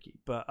bit tricky,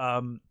 but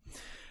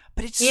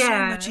it's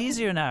so much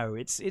easier now.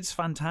 It's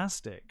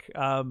fantastic.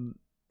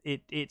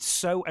 It's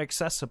so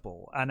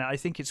accessible, and I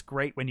think it's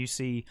great when you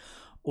see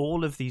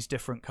all of these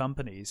different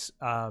companies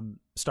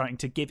starting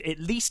to give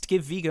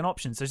vegan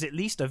options. There's at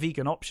least a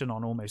vegan option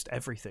on almost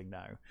everything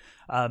now.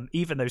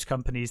 Even those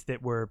companies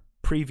that were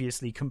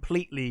previously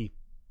completely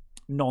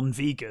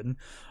non-vegan,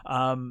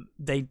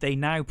 they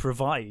now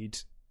provide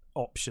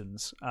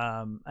options,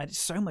 and it's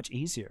so much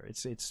easier.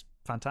 It's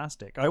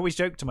fantastic. I always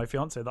joke to my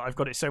fiance that I've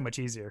got it so much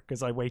easier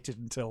because I waited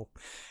until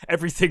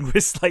everything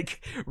was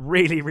like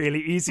really,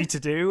 really easy to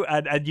do,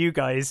 and you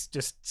guys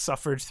just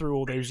suffered through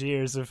all those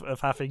years of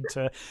having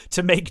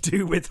to make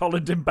do with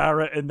Holland and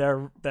Barrett and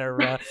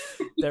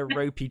their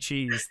ropey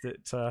cheese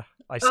that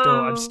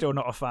I'm still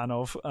not a fan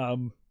of.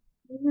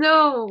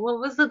 No, what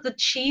was it? The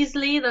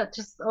Cheesley that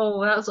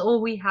was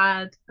all we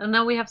had, and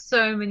now we have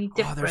so many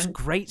different. There's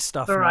great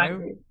stuff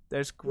varieties. now.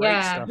 There's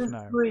great stuff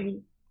now.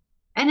 Really.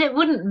 And it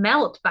wouldn't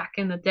melt back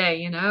in the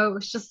day, it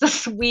was just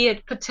this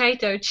weird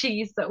potato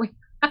cheese that we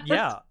had.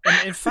 Yeah,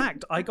 and in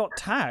fact, I got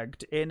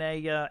tagged in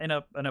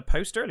a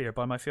post earlier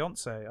by my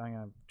fiance. I'm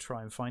gonna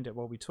try and find it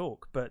while we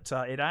talk, but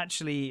it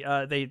actually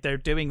they're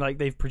doing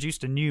they've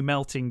produced a new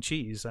melting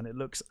cheese, and it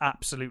looks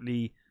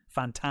absolutely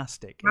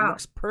fantastic. Wow. It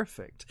looks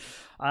perfect.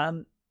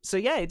 So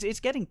yeah, it's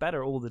getting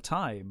better all the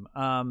time.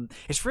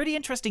 It's really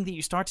interesting that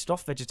you started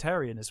off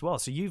vegetarian as well.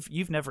 So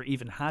you've never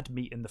even had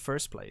meat in the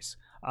first place.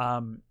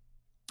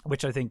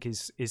 Which I think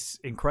is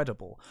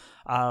incredible.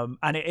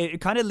 And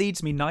it kind of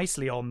leads me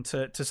nicely on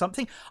to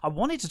something I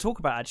wanted to talk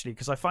about, actually,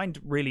 because I find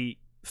really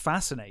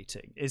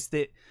fascinating, is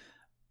that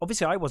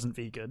obviously I wasn't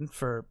vegan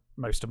for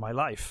most of my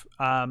life.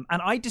 And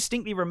I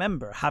distinctly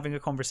remember having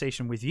a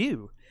conversation with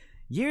you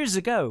years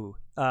ago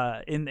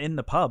in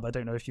the pub. I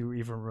don't know if you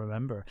even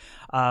remember,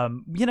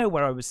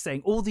 where I was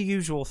saying all the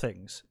usual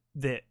things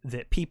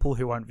that people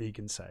who aren't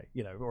vegan say,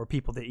 or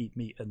people that eat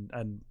meat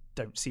and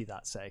don't see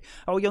that say,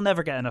 oh, you'll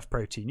never get enough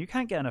protein. You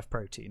can't get enough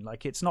protein.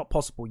 Like, it's not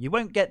possible. You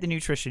won't get the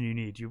nutrition you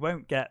need. You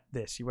won't get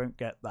this. You won't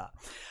get that.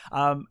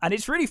 And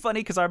it's really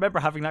funny because I remember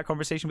having that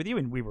conversation with you,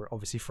 and we were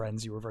obviously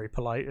friends. You were very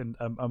polite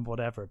and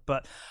whatever.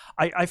 But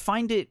I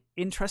find it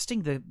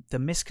interesting, the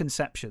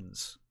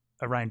misconceptions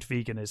around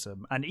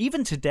veganism. And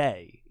even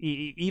today,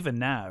 even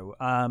now,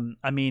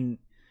 I mean,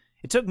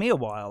 it took me a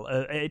while.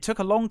 It took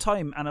a long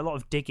time and a lot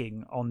of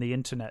digging on the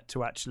internet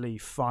to actually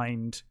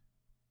find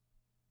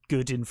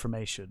good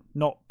information,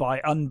 not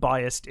by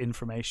unbiased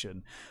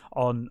information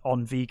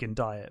on vegan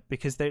diet,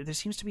 because there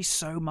seems to be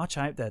so much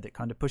out there that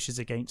kind of pushes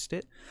against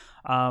it.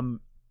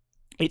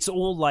 It's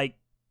all like,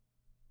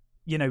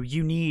 you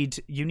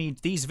need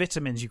these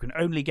vitamins, you can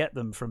only get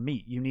them from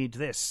meat. You need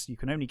this, you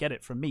can only get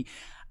it from meat.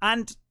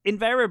 And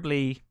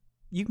invariably,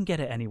 you can get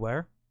it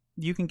anywhere.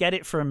 You can get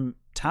it from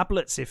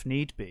tablets if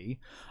need be,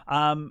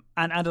 and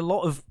a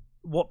lot of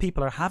what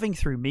people are having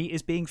through meat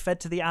is being fed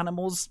to the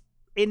animals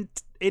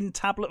in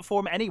tablet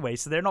form anyway,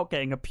 so they're not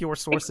getting a pure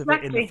source of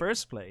it in the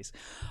first place.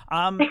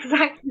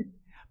 Exactly.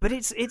 But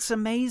it's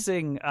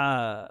amazing,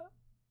 and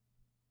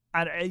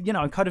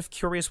I'm kind of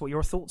curious what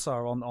your thoughts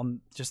are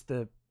on just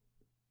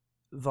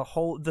the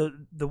whole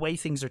the way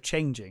things are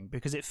changing,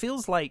 because it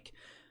feels like,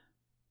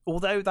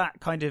 although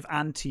that kind of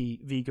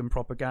anti-vegan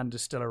propaganda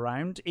is still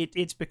around,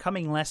 it's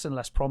becoming less and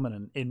less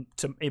prominent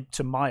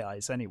to my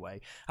eyes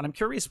anyway. And I'm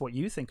curious what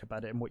you think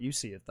about it and what you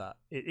see of that.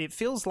 It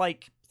feels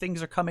like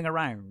things are coming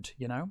around,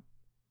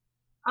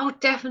 Oh,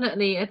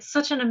 definitely. It's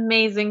such an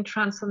amazing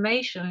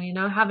transformation,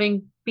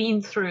 having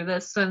been through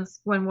this since,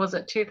 when was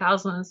it,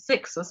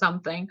 2006 or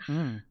something.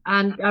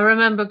 And I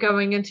remember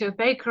going into a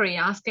bakery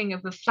asking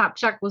if the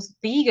flapjack was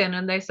vegan,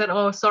 and they said,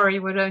 "Oh, sorry,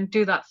 we don't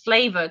do that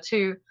flavor,"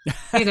 to,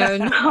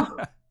 now,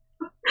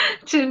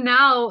 to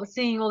now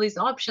seeing all these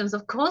options.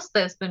 Of course,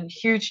 there's been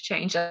huge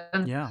change.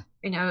 And,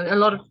 a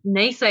lot of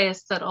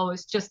naysayers said, "Oh,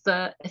 it's just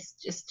a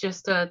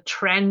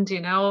trend,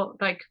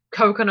 like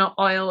coconut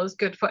oil is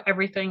good for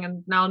everything."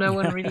 And now no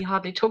one really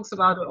hardly talks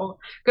about it, or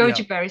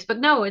goji berries. But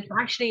no, it's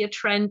actually a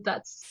trend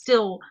that's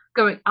still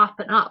going up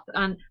and up.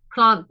 And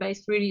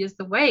plant-based really is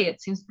the way,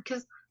 it seems,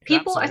 because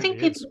I think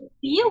people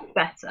feel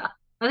better.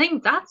 I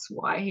think that's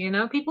why,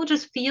 people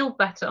just feel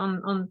better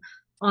on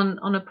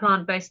a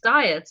plant-based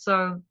diet.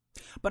 So,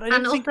 but I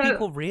don't think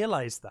people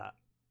realize that.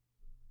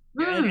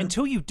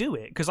 Until you do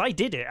it, because I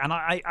did it, and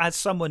I, as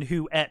someone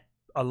who ate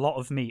a lot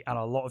of meat and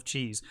a lot of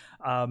cheese,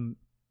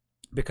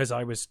 because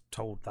I was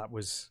told that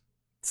was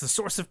the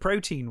source of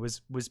protein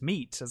was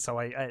meat, and so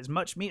I ate as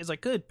much meat as I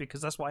could,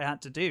 because that's what I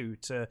had to do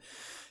to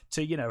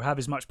have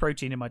as much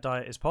protein in my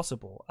diet as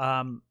possible.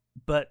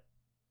 But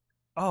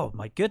oh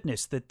my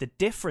goodness, the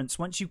difference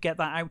once you get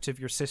that out of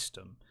your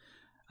system,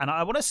 and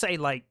I want to say,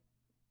 like,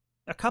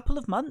 a couple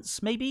of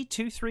months, maybe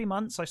 2-3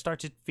 months, I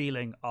started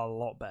feeling a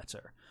lot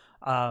better.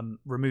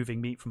 Removing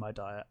meat from my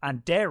diet,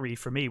 and dairy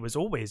for me was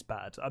always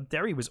bad.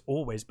 Dairy was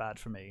always bad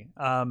for me,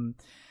 and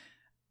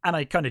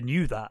I kind of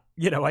knew that.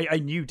 I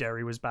knew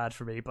dairy was bad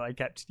for me, but I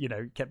kept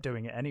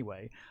doing it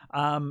anyway.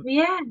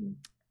 Yeah,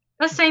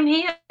 the same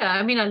here.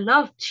 I mean, I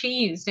loved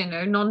cheese,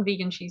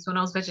 non-vegan cheese when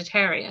I was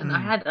vegetarian. I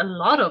had a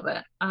lot of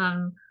it.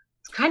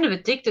 It's kind of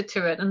addicted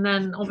to it, and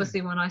then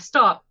obviously when I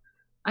stopped,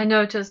 I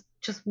noticed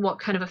just what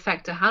kind of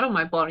effect it had on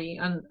my body,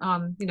 and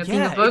being a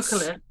vocalist,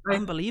 it's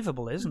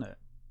unbelievable, isn't it?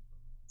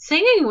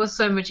 Singing was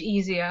so much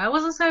easier. I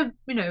wasn't so,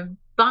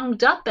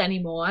 bunged up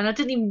anymore, and I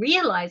didn't even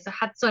realize I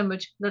had so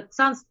much. That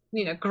sounds,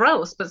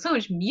 gross, but so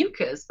much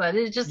mucus that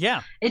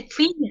it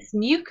feeds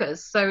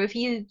mucus. So if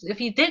you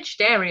ditch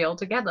dairy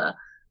altogether,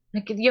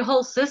 like, your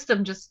whole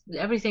system, just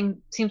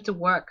everything seems to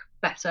work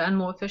better and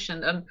more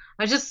efficient. And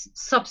I just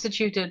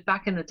substituted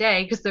back in the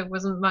day, because there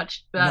wasn't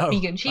much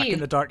vegan cheese. Back in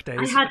the dark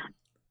days,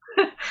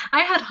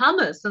 I had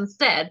hummus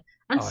instead.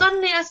 And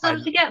suddenly I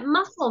started to get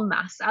muscle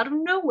mass out of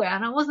nowhere,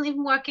 and I wasn't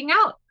even working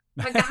out.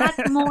 Like, I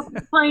had more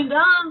defined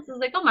arms. I was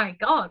like, oh my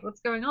God,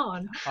 what's going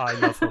on? I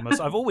love hummus.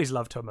 I've always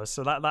loved hummus.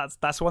 So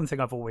that's one thing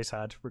I've always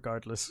had,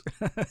 regardless.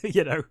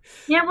 Yeah,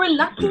 we're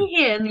lucky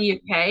here in the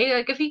UK.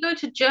 Like, if you go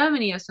to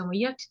Germany or somewhere,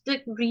 you have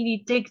to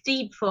really dig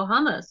deep for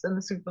hummus in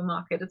the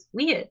supermarket. It's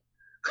weird.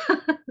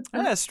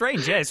 Yeah, it's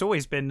strange. Yeah, it's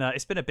always been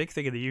a big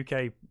thing in the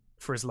UK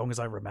for as long as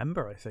I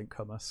remember, I think,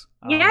 hummus.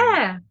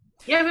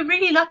 Yeah, we're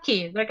really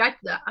lucky. Like, I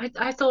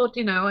thought,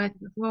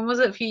 when was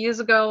it, a few years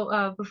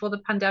ago, before the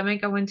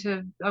pandemic, I went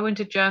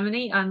to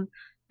Germany, and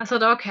I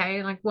thought,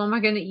 okay, like, what am I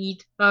going to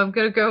eat? I'm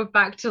going to go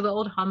back to the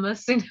old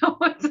hummus,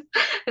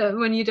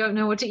 when you don't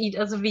know what to eat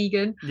as a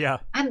vegan. Yeah.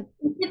 And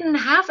we didn't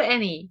have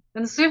any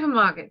in the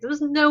supermarket. There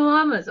was no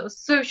hummus. I was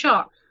so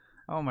shocked.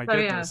 Oh my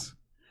goodness. Yeah.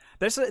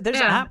 There's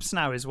apps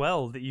now as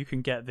well that you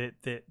can get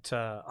that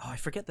I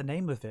forget the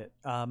name of it.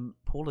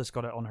 Paula's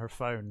got it on her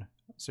phone,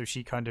 so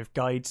she kind of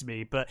guides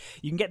me. But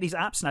you can get these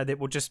apps now that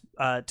will just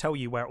tell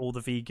you where all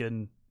the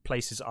vegan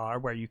places are,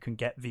 where you can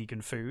get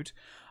vegan food,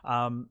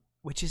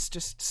 which is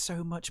just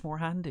so much more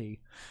handy.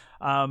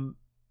 Cool.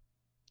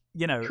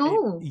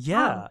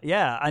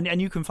 Yeah, and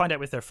you can find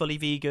out if they're fully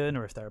vegan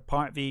or if they're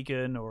part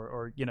vegan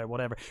or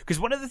whatever. Because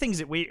one of the things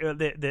that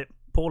that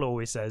Paul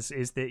always says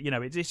is that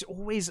it's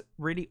always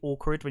really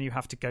awkward when you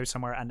have to go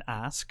somewhere and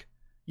ask,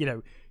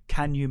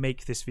 can you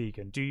make this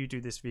vegan? Do you do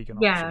this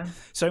vegan option?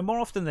 So more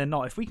often than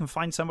not, if we can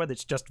find somewhere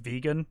that's just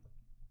vegan,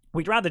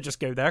 we'd rather just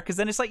go there, because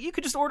then it's like you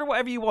could just order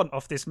whatever you want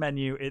off this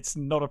menu. It's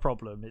not a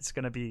problem. It's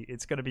gonna be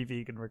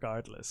vegan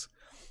regardless.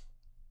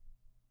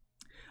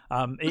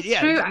 It's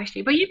true,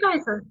 actually. But you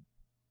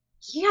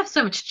have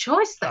so much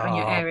choice there in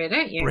your area,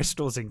 don't you?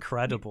 Bristol's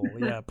incredible.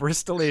 Yeah,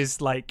 Bristol is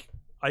like,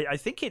 I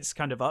think it's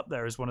kind of up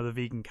there as one of the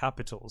vegan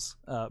capitals.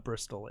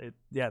 Bristol.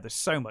 There's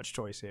so much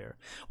choice here.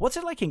 What's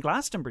it like in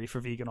Glastonbury for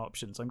vegan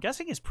options? I'm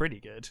guessing it's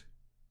pretty good.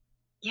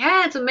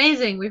 Yeah, it's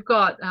amazing. We've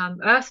got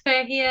Earth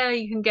Fare here.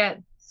 You can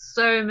get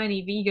so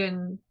many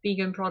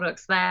vegan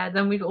products there.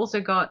 Then we've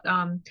also got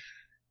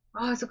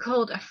what's it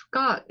called? I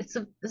forgot. Is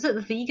it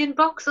the Vegan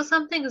Box or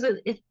something?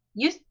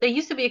 they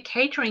used to be a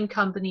catering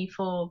company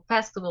for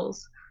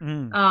festivals.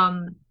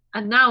 Mm.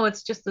 And now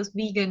it's just this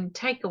vegan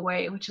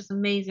takeaway, which is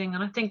amazing.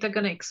 And I think they're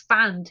going to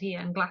expand here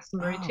in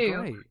Glastonbury Oh, too.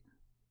 great.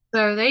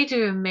 So they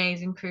do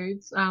amazing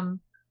foods.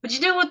 But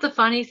you know what the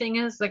funny thing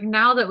is? Like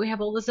now that we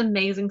have all this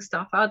amazing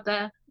stuff out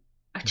there,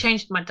 I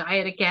changed my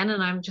diet again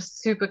and I'm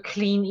just super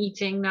clean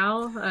eating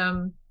now.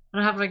 And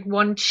I have like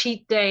one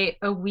cheat day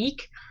a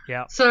week.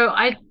 Yeah. So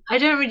I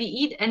don't really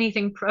eat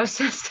anything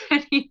processed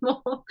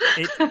anymore.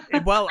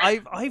 Well,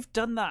 I've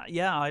done that.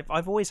 Yeah,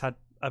 I've always had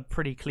a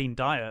pretty clean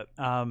diet.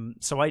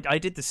 So I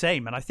did the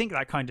same, and I think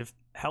that kind of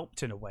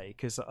helped in a way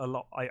because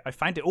I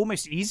found it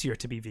almost easier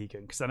to be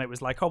vegan because then it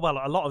was like, oh well,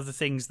 a lot of the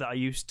things that I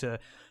used to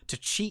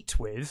cheat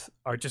with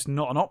are just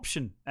not an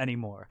option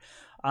anymore.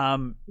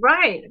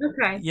 Right.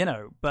 Okay. You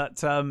know,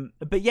 but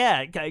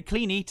yeah,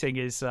 clean eating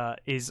is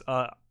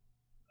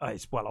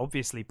it's, well,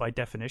 obviously by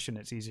definition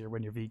it's easier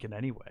when you're vegan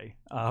anyway,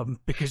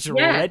 because you're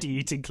already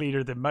eating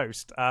cleaner than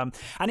most. And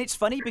it's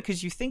funny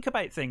because you think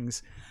about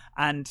things,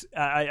 and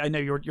I know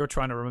you're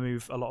trying to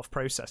remove a lot of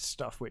processed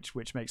stuff,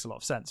 which makes a lot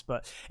of sense.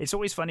 But it's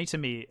always funny to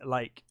me,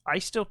 like I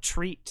still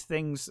treat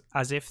things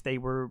as if they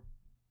were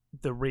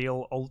the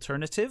real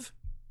alternative.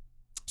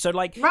 So,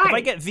 like, if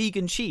I get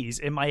vegan cheese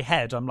in my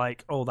head, I'm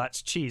like, oh,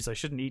 that's cheese. I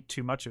shouldn't eat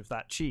too much of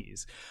that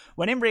cheese.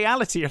 When in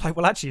reality, you're like,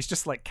 well, actually, it's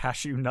just like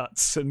cashew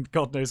nuts and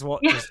God knows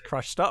what just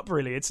crushed up,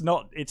 really. It's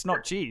not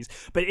cheese.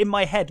 But in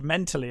my head,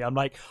 mentally, I'm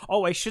like,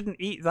 oh, I shouldn't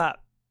eat that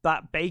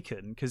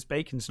bacon because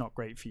bacon's not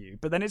great for you.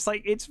 But then it's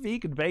like, it's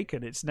vegan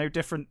bacon. It's no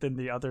different than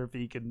the other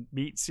vegan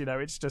meats. You know,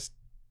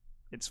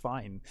 it's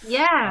fine.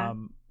 Yeah.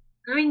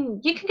 I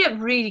mean, you can get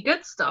really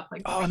good stuff.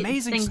 Like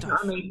amazing things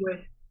stuff. That are made with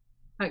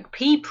like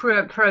pea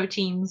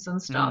proteins and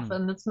stuff,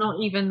 and it's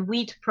not even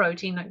wheat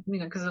protein, like, you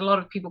know, because a lot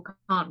of people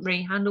can't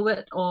really handle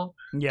it or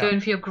don't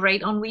feel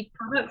great on wheat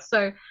products.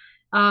 So,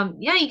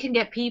 yeah, you can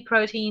get pea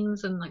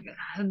proteins and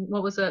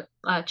what was it,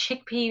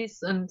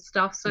 chickpeas and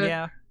stuff. So,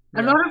 a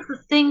lot of the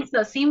things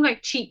that seem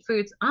like cheap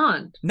foods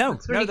aren't. No,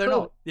 really they're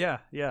cool.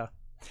 not. Yeah.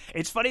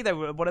 It's funny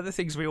though. One of the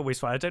things we always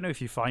find, I don't know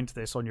if you find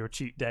this on your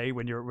cheat day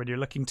when you're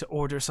looking to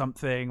order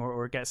something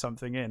or get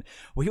something in.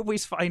 We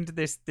always find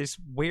this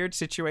weird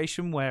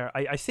situation where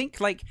I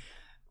think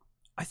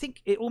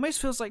it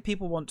almost feels like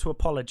people want to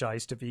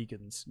apologize to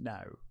vegans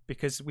now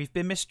because we've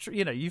been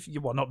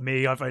well, not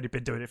me. I've only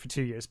been doing it for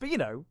 2 years, but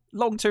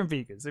long-term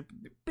vegans have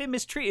been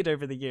mistreated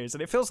over the years,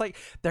 and it feels like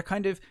they're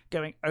kind of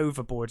going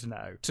overboard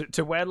now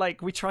to where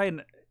like we try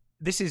and.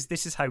 This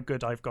is how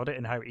good I've got it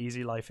and how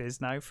easy life is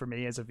now for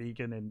me as a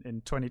vegan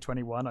in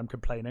 2021. I'm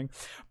complaining,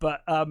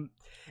 but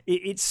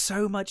it's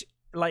so much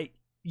like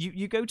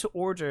you go to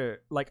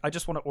order, like I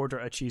just want to order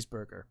a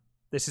cheeseburger.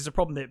 This is a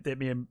problem that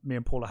me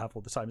and Paula have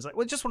all the time. It's like,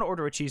 well, I just want to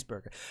order a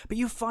cheeseburger. But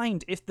you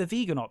find if the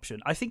vegan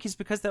option, I think it's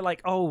because they're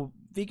like, oh,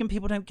 vegan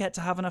people don't get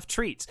to have enough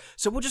treats,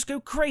 so we'll just go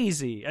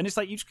crazy. And it's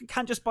like, you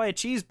can't just buy a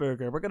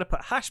cheeseburger. We're going to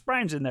put hash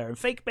browns in there and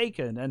fake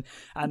bacon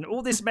and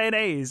all this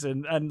mayonnaise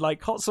and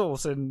like hot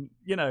sauce and,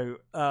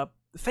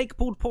 fake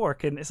pulled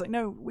pork. And it's like,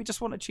 no, we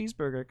just want a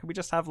cheeseburger. Can we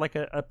just have like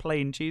a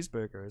plain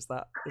cheeseburger? Is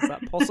that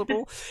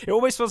possible? It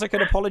always feels like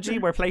an apology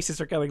where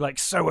places are going like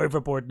so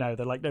overboard now.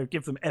 They're like, no,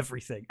 give them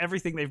everything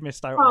they've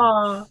missed out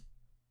on.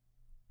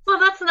 Well,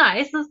 that's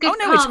nice. That's good. Oh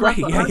no, it's great.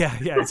 Yeah,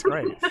 it's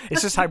great.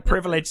 It's just how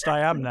privileged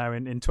I am now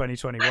in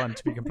 2021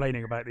 to be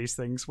complaining about these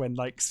things when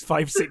like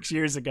 5-6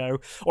 years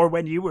ago, or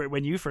when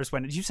you first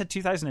went. You said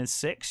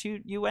 2006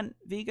 you went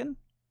vegan?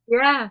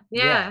 Yeah.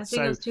 I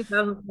think it was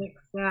 2006.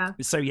 Yeah.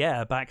 So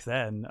yeah, back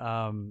then,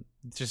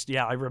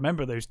 I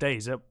remember those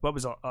days. It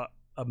was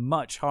a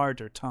much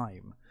harder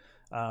time.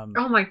 Oh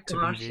my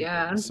gosh,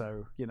 yeah.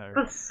 So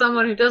as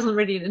someone who doesn't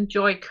really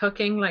enjoy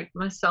cooking, like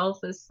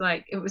myself, is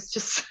like it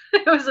was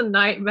a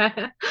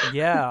nightmare.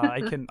 Yeah,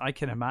 I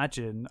can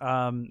imagine.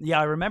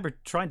 I remember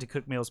trying to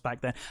cook meals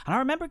back then, and I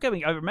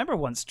remember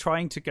once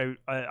trying to go.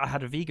 I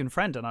had a vegan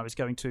friend, and I was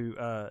going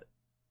to.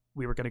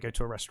 We were going to go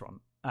to a restaurant,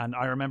 and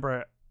I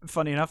remember.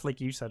 Funny enough,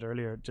 like you said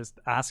earlier, just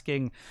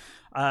asking,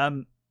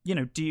 do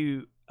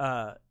you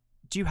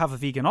have a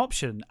vegan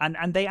option?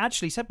 And they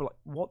actually said, well,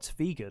 like, what's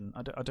vegan?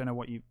 I don't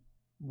know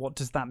what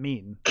does that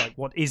mean? Like,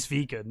 what is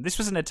vegan? This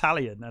was an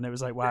Italian, and it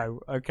was like, wow,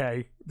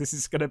 okay, this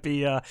is going to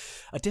be a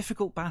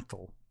difficult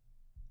battle.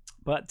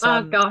 But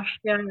oh gosh,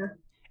 yeah.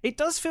 It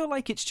does feel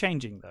like it's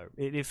changing, though.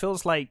 It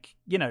feels like,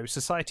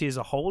 society as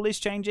a whole is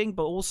changing,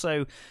 but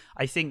also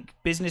I think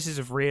businesses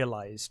have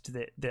realized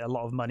that a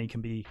lot of money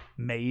can be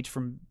made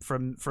from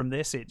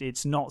this.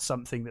 It's not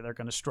something that they're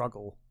going to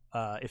struggle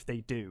if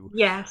they do.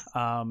 Yes.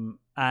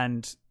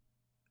 And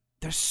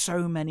there's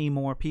so many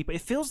more people.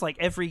 It feels like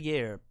every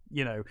year,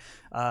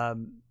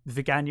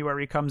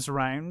 Veganuary comes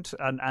around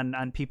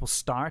and people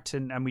start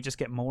and we just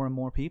get more and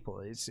more people.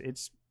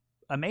 It's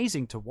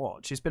amazing to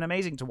watch. It's been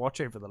amazing to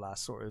watch over the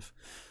last sort of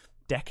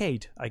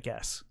decade, I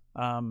guess.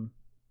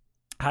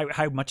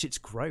 How much it's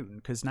grown,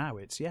 because now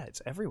it's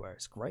everywhere.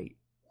 It's great.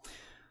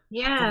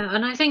 Yeah,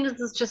 and I think this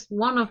is just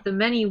one of the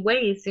many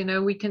ways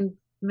we can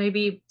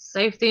maybe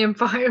save the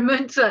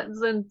environment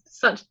that's in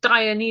such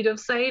dire need of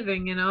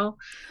saving, you know.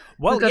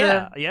 We Well,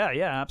 gotta, yeah,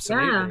 yeah,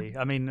 absolutely.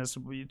 I mean, as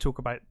we talk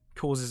about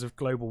causes of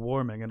global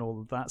warming and all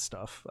of that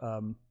stuff,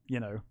 you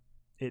know,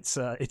 it's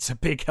a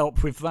big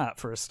help with that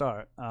for a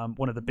start.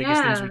 One of the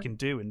biggest things we yeah. can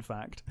do, in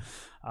fact.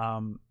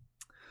 Um,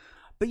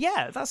 but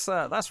yeah,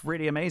 that's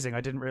really amazing.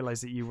 I didn't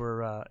realize that you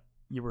were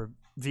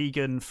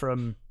vegan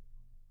from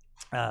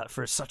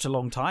for such a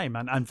long time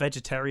and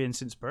vegetarian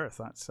since birth.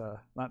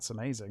 That's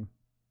amazing.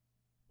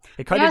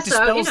 It kind Yeah, of so,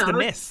 dispels the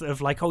myth of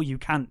like, oh, you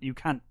can't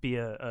be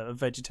a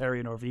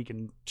vegetarian or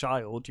vegan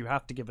child. You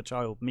have to give a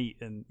child meat,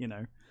 and you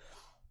know,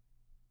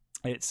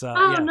 it's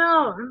oh yeah,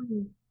 no,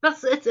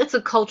 that's it's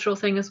a cultural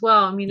thing as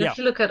well. I mean, yeah, if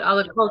you look at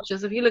other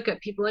cultures, if you look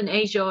at people in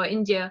Asia or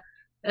India,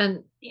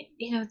 and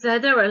you know,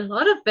 there are a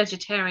lot of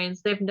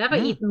vegetarians. They've never mm,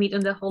 eaten meat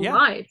in their whole yeah,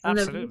 lives, and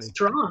they're really absolutely,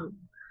 strong.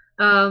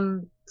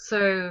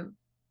 So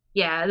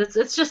yeah,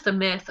 it's just a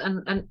myth,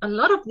 and a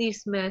lot of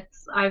these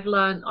myths I've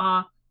learned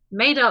are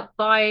made up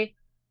by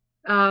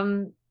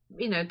um,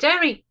 you know,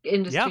 dairy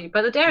yeah, industry,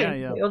 by the dairy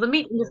yeah. industry or the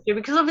meat industry,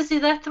 because obviously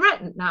they're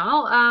threatened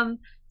now.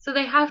 So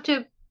they have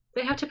to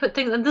put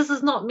things, and this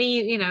is not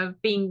me, you know,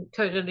 being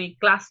totally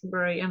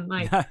Glastonbury and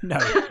like No.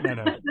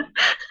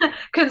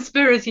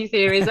 conspiracy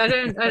theories.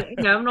 You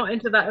know, I'm not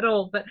into that at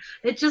all. But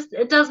it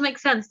does make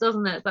sense,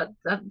 doesn't it?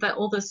 That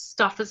all this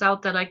stuff is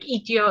out there, like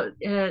eat your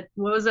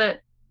what was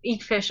it?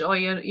 Eat fish, or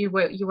you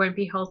won't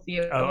be healthy,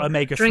 Oh, or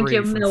omega drink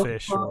your 3 from milk,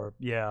 fish, or or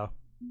yeah,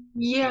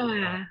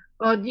 yeah,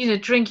 or you know,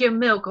 drink your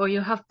milk, or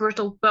you have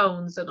brittle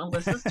bones, and all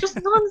this. It's just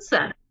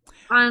nonsense.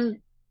 And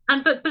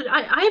but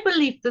I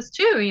believe this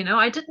too. You know,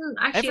 I didn't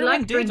actually everyone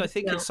like did. I drinking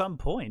think at milk. some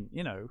point,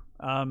 you know,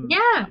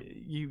 Yeah,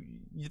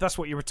 that's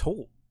what you were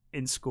taught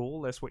in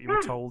school. That's what you were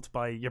yeah, told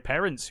by your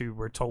parents, who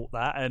were taught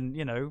that, and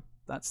you know,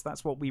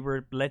 that's what we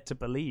were led to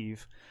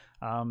believe.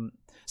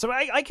 So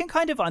I can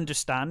kind of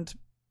understand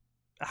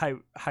how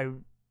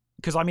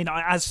because I mean,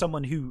 as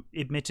someone who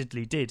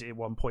admittedly did at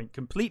one point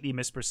completely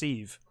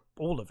misperceive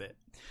all of it,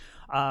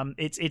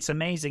 it's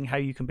amazing how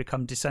you can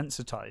become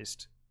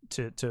desensitized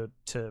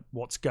to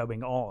what's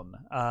going on.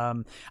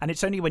 And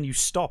it's only when you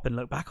stop and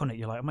look back on it,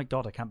 you're like, oh my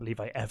god, I can't believe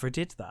I ever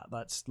did that.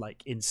 That's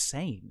like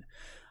insane.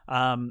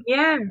 Um,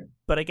 yeah,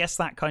 but I guess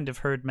that kind of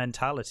herd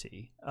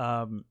mentality,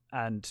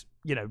 and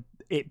you know,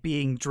 it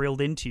being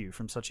drilled into you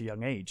from such a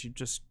young age, you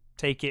just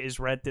take it as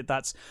read that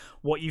that's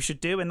what you should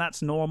do, and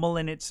that's normal,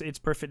 and it's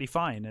perfectly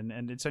fine.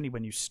 And it's only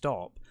when you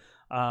stop,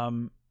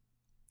 and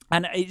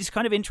it's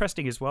kind of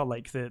interesting as well,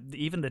 like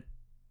even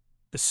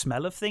the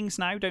smell of things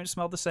now don't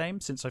smell the same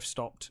since I've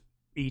stopped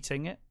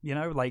eating it. You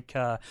know, like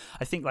I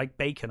think like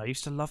bacon. I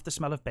used to love the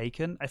smell of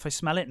bacon. If I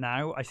smell it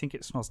now, I think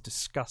it smells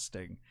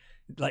disgusting.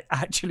 Like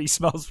actually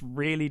smells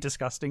really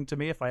disgusting to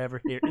me if I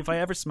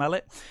ever smell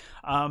it.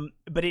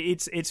 But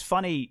it's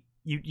funny.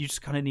 You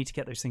just kind of need to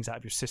get those things out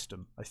of your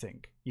system. I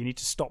think you need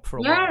to stop for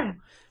a yeah. while.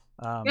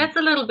 Yeah, it's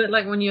a little bit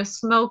like when you're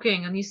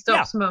smoking and you stop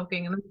Yeah,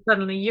 smoking, and then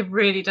suddenly you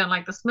really don't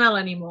like the smell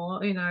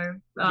anymore. You know,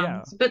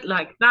 yeah. it's a bit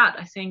like that,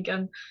 I think.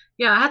 And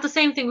yeah, I had the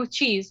same thing with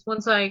cheese.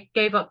 Once I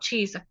gave up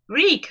cheese, I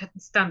really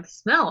couldn't stand the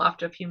smell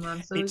after a few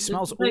months. So It it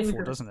smells made me awful,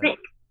 sort of doesn't it? sick.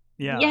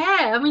 Yeah.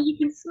 Yeah, I mean, you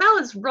can smell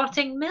it's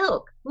rotting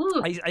milk.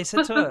 Ooh. I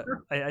said to her,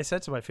 I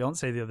said to my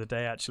fiance the other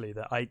day actually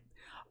that I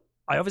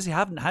obviously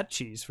haven't had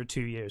cheese for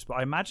 2 years, but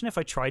I imagine if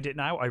I tried it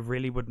now, I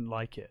really wouldn't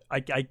like it. I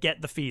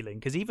get the feeling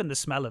because even the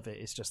smell of it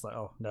is just like,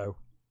 oh no,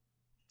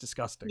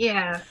 disgusting.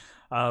 Yeah,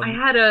 I Um,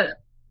 had a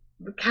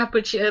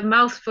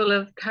mouthful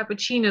of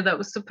cappuccino that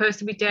was supposed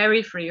to be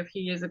dairy free a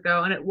few years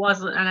ago, and it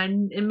wasn't,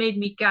 and it made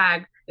me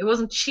gag. It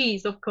wasn't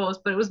cheese, of course,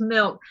 but it was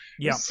milk.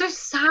 It yeah, was so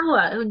sour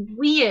and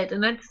weird,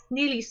 and I just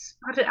nearly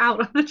spat it out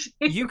on the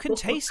you can table.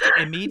 taste it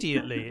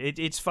immediately.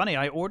 It's funny.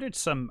 I ordered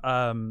some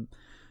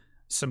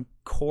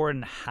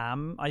corn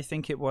ham, I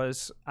think it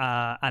was,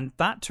 and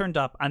that turned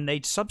up, and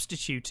they'd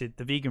substituted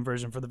the vegan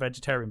version for the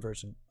vegetarian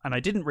version, and I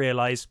didn't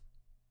realize.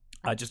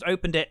 I just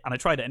opened it and I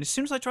tried it, and as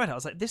soon as I tried it, I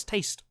was like, "This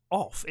tastes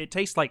off. It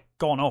tastes like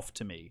gone off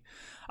to me."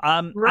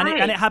 And it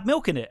Right. had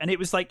milk in it, and it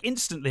was like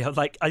instantly. I was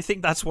like, "I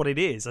think that's what it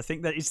is. I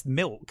think that it's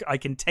milk. I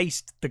can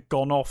taste the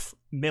gone off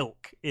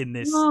milk in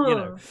this." You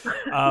know,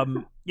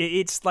 Oh.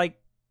 it's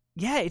like,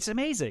 yeah, it's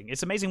amazing.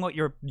 It's amazing what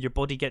your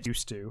body gets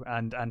used to,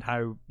 and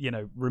how you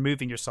know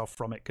removing yourself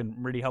from it can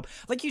really help.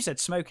 Like you said,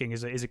 smoking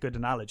is a good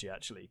analogy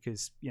actually,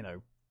 because you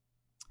know.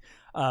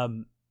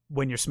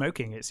 When you're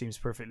smoking, it seems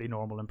perfectly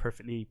normal and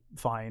perfectly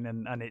fine,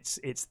 and it's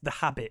the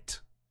habit,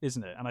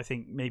 isn't it? And I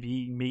think maybe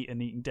eating meat and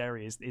eating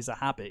dairy is a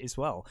habit as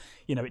well.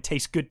 You know, it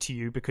tastes good to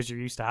you because you're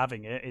used to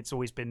having it. It's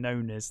always been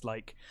known as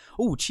like,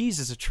 oh, cheese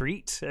is a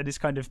treat, and it's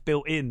kind of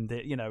built in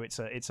that you know it's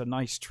a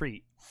nice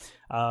treat.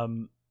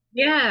 Um,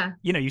 Yeah.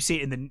 you know, you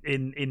see it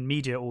in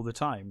media all the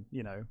time.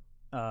 You know,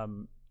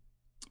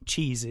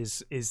 cheese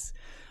is.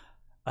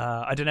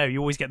 I don't know. You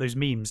always get those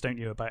memes, don't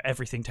you, about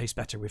everything tastes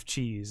better with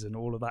cheese and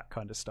all of that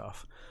kind of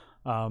stuff.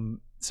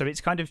 So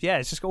it's kind of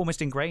it's just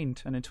almost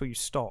ingrained, and until you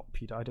stop,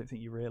 I don't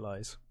think you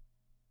realize.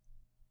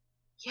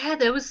 Yeah,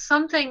 there was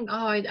something.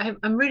 I'm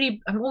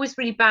always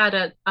really bad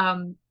at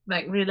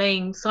like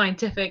relaying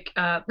scientific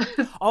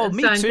Oh,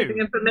 me scientific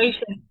too.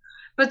 information.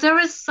 But there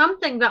is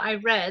something that I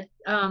read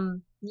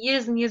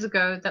years and years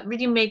ago that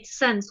really made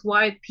sense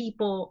why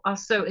people are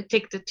so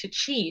addicted to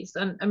cheese,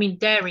 and I mean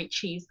dairy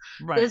cheese.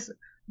 Right. There's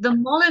the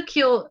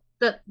molecule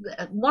that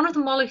one of the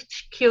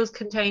molecules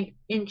contained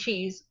in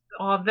cheese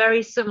are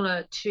very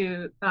similar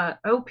to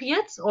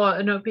opiates or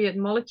an opiate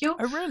molecule.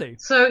 Oh, really?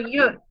 So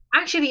you're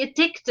actually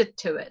addicted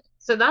to it.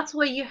 So that's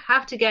where you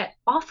have to get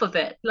off of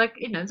it. Like,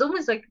 it's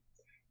almost like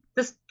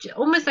this,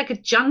 almost like a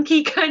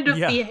junkie kind of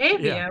Yeah. Yeah.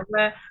 behavior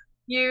where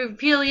you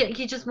feel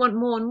you just want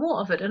more and more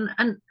of it. And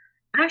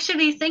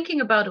actually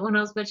thinking about it when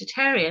I was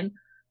vegetarian,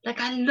 like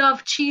I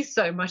love cheese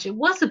so much. It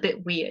was a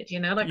bit weird,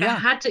 like I Yeah.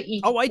 had to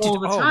eat Oh, I it did. all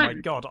the Oh my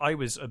time. God, I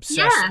was obsessed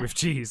Yeah, with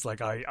cheese.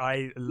 Like I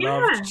yeah,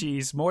 loved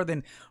cheese more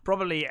than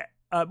probably.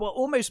 Well,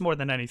 almost more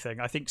than anything.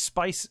 I think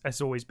spice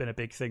has always been a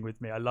big thing with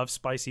me. I love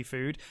spicy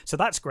food, so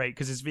that's great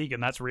because it's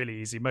vegan. That's really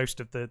easy. Most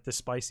of the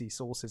spicy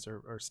sauces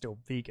are still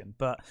vegan,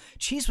 but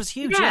cheese was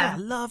huge. Yeah, yeah. I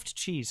loved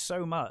cheese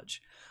so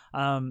much.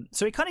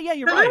 So it kind of, yeah,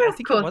 you're But right. then I of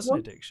think it course, was an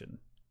addiction.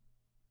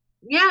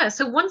 yeah.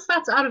 So once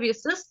that's out of your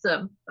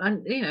system,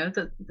 and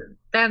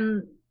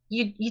then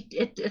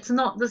it's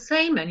not the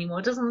same anymore.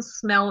 It doesn't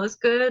smell as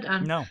good,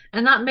 and No,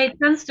 that made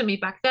sense to me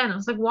back then. I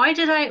was like, why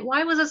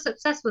was I so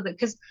obsessed with it?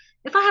 Because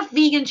if I have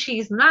vegan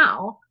cheese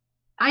now,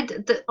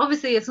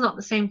 obviously it's not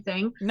the same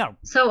thing. no.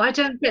 So I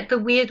don't get the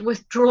weird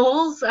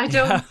withdrawals. I Yeah,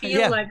 don't feel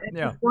yeah, like I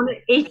yeah. just want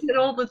to eat it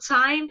all the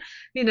time.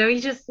 You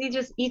just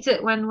eat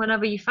it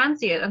whenever you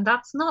fancy it, and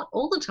that's not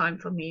all the time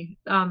for me.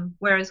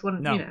 Whereas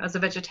when No. as a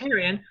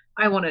vegetarian,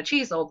 I want to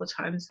cheese all the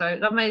time. So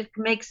that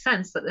makes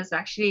sense that there's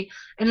actually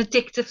an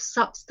addictive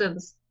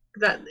substance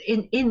that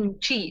in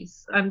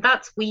cheese, and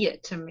that's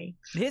weird to me.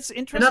 It's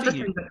Another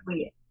interesting. thing that's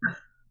weird.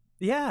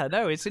 Yeah,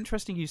 no, it's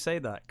interesting you say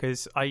that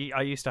because I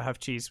used to have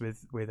cheese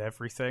with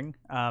everything,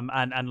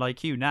 and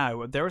like you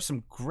now, there are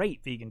some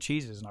great vegan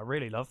cheeses and I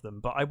really love them,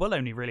 but I will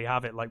only really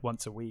have it like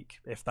once a week,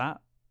 if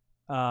that.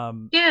 Yeah,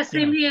 You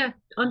same know, here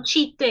on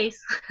cheat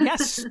days.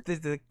 yes,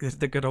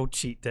 the good old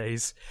cheat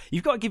days.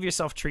 You've got to give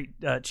yourself cheat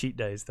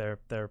days.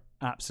 They're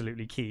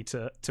absolutely key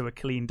to a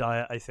clean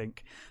diet. I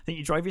think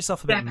you drive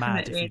yourself a bit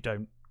mad if you Definitely.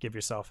 don't give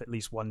yourself at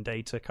least one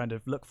day to kind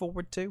of look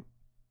forward to.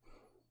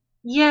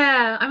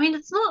 Yeah, I mean,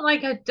 it's not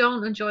like I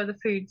don't enjoy the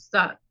foods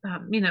that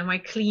my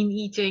clean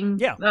eating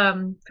Yeah.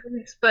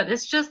 foods, but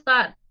it's just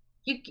that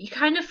you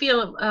kind of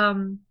feel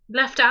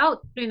left out,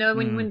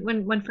 Mm.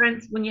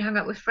 when you hang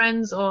out with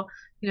friends or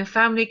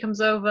family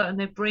comes over and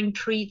they bring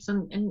treats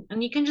and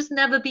you can just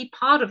never be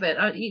part of it.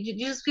 You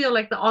just feel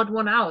like the odd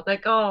one out,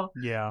 like, oh,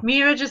 Yeah.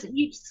 Mira just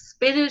eats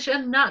spinach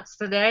and nuts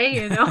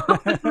today.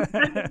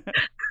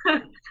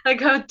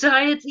 Like our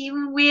diet's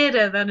even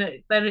weirder than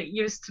it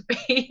used to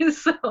be.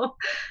 So,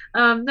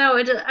 no,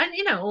 and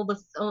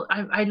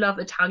I love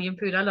Italian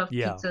food. I love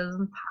Yeah. pizzas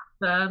and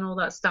pasta and all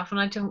that stuff, and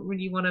I don't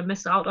really want to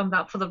miss out on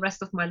that for the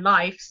rest of my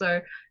life.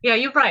 So, yeah,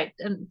 you're right.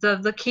 And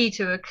the key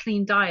to a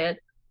clean diet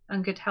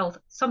and good health,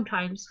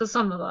 sometimes for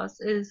some of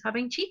us, is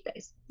having cheat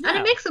days, and it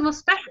Yeah. makes it more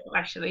special.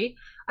 Actually,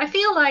 I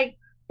feel like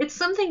it's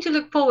something to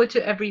look forward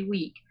to every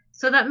week.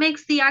 So that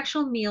makes the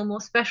actual meal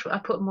more special. I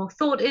put more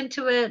thought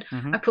into it.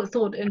 Hmm. I put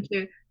thought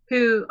into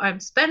who I'm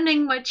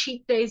spending my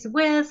cheat days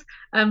with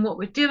and what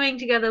we're doing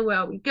together, where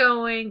are we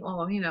going,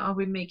 or are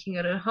we making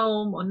it at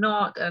home or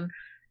not? And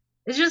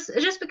it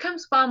just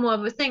becomes far more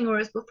of a thing.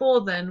 Whereas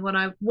before then, when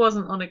I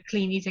wasn't on a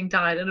clean eating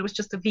diet and it was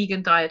just a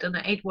vegan diet and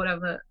I ate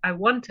whatever I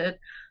wanted,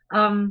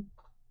 um,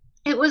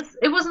 it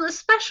wasn't as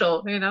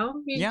special,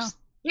 Yeah.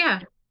 Yeah.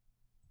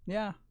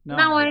 Yeah. No,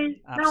 Now I I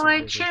absolutely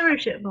agree.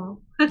 cherish it more.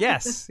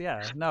 Yes,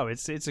 yeah, no,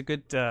 it's a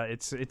good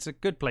it's a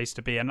good place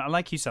to be, and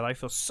like you said, I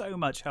feel so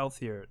much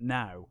healthier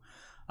now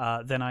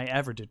than I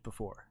ever did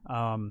before.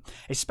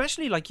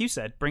 Especially like you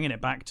said, bringing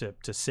it back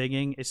to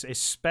singing,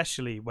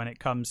 especially when it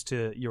comes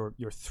to your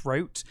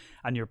throat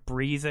and your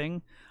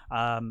breathing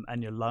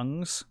and your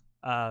lungs.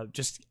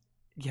 Just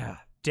yeah,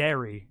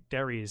 dairy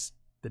is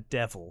the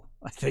devil.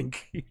 I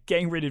think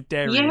getting rid of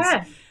dairy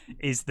Yeah,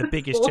 is the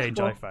biggest change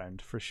I awful.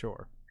 found for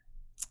sure.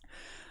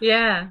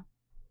 Yeah,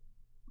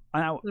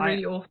 Now,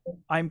 really awful.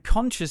 I'm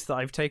conscious that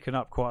I've taken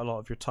up quite a lot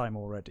of your time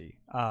already,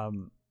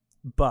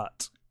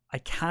 but I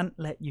can't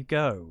let you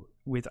go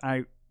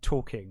without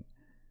talking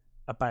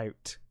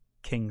about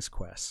King's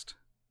Quest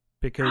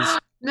because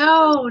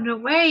No, no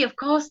way. Of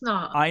course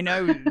not. I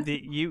know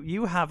that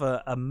you have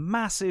a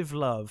massive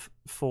love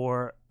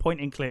for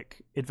point and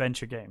click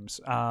adventure games,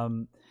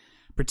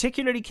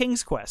 particularly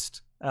King's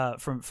Quest,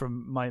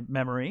 from my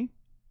memory.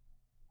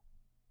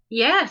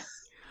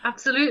 Yes,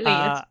 absolutely.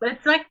 Uh,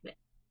 It's like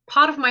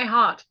part of my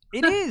heart.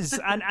 It is,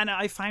 and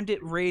I found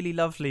it really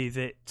lovely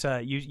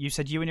that you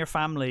said you and your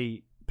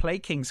family play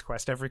King's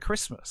Quest every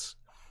Christmas,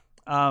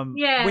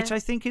 Yeah. which I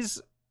think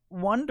is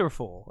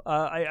wonderful.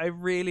 I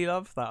really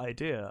love that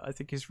idea. I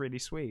think it's really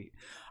sweet.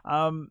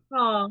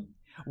 Oh,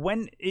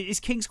 When is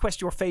King's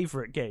Quest your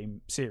favorite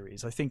game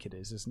series? I think it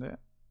is, isn't it?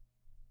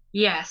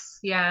 yes,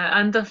 yeah.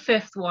 And the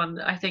fifth one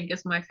I think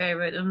is my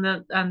favorite,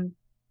 and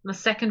my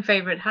second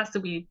favorite has to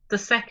be the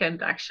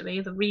second,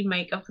 actually, the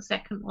remake of the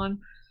second one.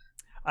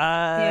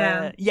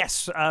 Yeah.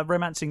 Yes,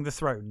 Romancing the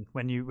Throne.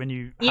 When you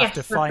have to Yes,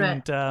 that's it.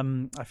 find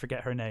I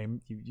forget her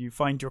name. You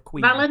find your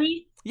queen.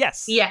 Valony?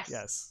 Yes. Yes.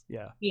 Yes.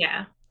 Yeah.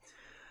 Yeah.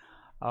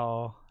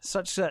 Oh,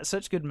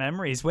 such good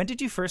memories. When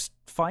did you first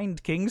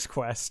find King's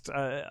Quest?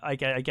 I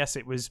guess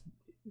it was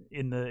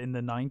in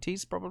the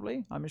 90s,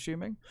 probably. I'm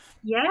assuming.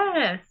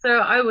 Yeah. So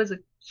I was a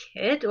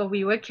kid, or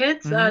we were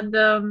kids, Hmm. and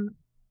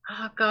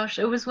oh gosh,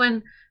 it was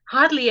when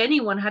hardly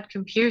anyone had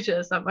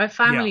computers. Like my Yeah.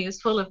 family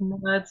is full of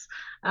nerds,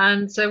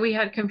 and so we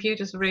had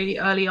computers really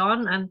early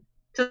on, and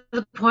to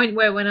the point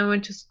where when I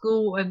went to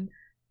school and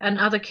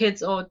other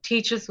kids or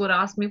teachers would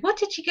ask me, "What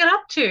did you get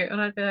up to?"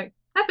 And I'd be like,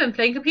 "I've been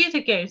playing computer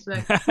games."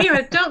 Like,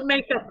 Mira, don't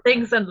make up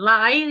things and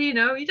lie. You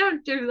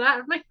don't do that.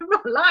 I'm like, I'm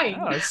not lying.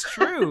 Oh, it's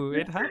true.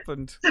 It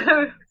happened.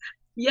 So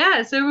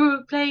yeah, so we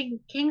were playing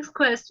King's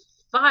Quest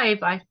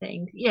 5, I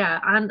think. Yeah,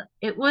 and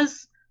it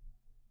was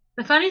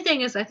the funny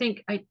thing is I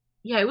think I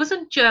yeah, it was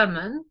in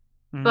German,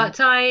 Hmm. but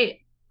I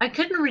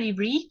couldn't really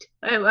read.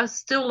 I was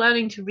still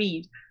learning to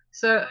read.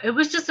 So it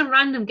was just a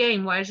random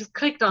game where I just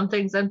clicked on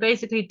things and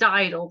basically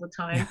died all the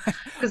time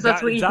because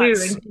that's what you do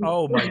That's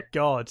oh my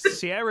god.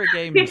 Sierra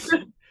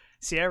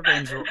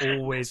games are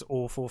always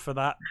awful for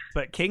that.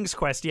 But King's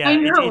Quest, I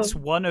yeah, it's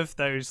know. one of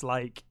those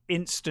like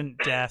instant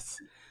death.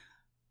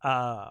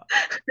 Uh,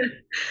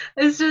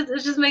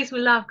 It just makes me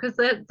laugh because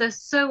they're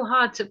so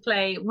hard to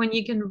play when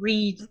you can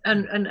read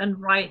and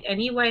write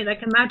anyway.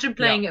 Like imagine yeah,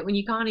 playing it when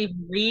you can't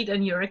even read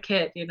and you're a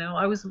kid, you know.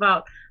 I was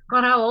about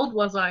God, how old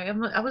was I?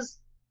 I was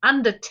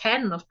under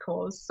 10, of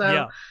course. So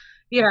yeah,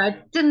 yeah, I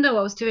didn't know what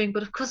I was doing,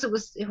 but of course it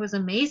was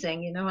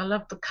amazing, you know. I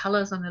loved the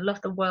colors and I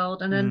loved the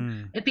world, and then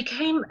mm, it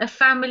became a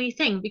family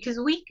thing because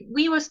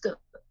we were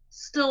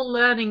still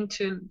learning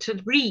to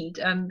read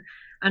and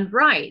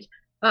write.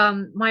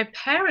 My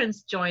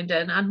parents joined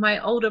in and my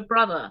older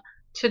brother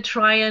to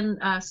try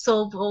and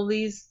solve all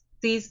these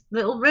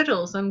little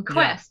riddles and yeah,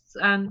 quests,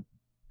 and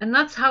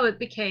that's how it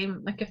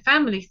became like a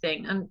family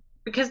thing, and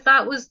because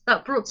that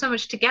brought so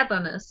much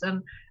togetherness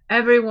and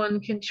everyone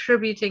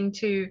contributing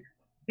to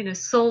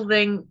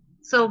solving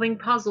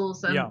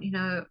puzzles, and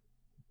yeah.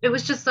 it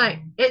was just like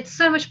it's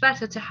so much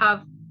better to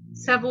have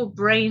several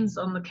brains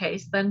on the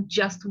case than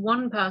just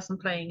one person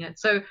playing it.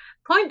 So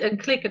point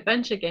and click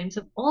adventure games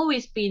have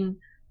always been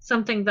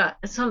something that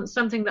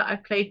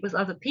I've played with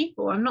other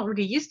people. I'm not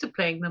really used to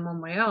playing them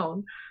on my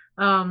own.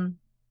 Um,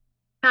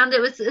 and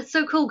it's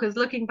so cool because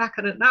looking back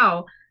at it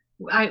now,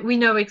 we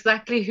know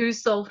exactly who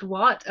solved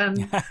what,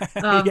 and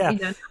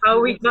Yeah.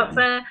 how we got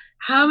there,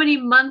 how many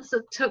months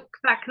it took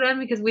back then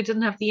because we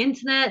didn't have the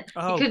internet.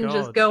 You Oh couldn't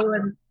just god. go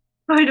and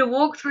find a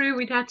walkthrough.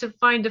 We'd had to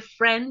find a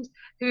friend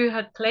who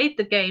had played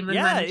the game and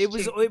Yeah, managed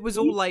to. it was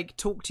all like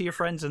talk to your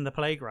friends in the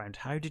playground.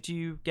 How did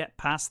you get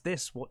past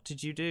this? What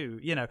did you do?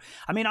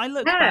 I mean, I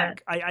look Yeah.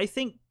 back. I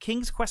think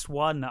King's Quest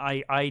One,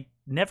 I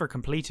never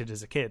completed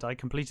as a kid. I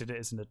completed it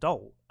as an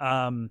adult.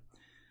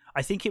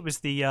 I think it was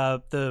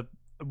the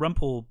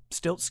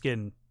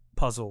Rumpelstiltskin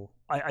puzzle.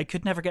 I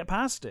could never get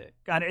past it,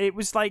 and it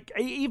was like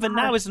even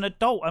now as an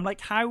adult, I'm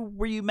like, how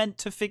were you meant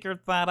to figure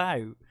that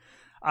out?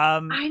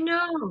 Um, I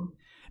know.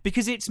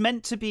 because it's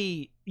meant to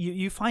be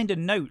you find a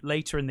note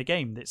later in the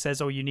game that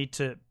says, oh, you need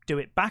to do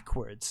it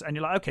backwards, and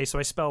you're like, okay, so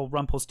I spell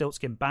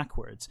Rumpelstiltskin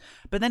backwards,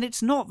 but then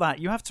it's not that.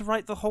 You have to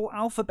write the whole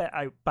alphabet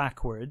out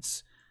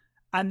backwards,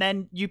 and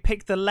then you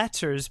pick the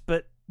letters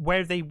but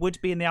where they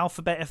would be in the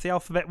alphabet if the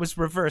alphabet was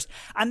reversed,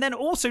 and then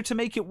also to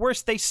make it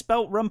worse, they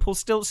spelt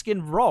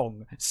Rumpelstiltskin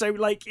wrong, so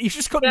like you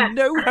just got Yeah.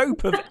 no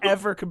hope of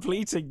ever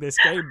completing this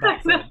game I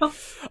back then.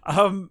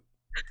 know.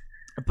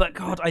 But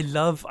God, I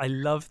love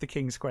the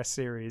King's Quest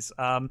series.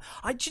 Do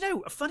you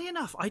know? Funny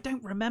enough, I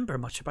don't remember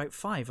much about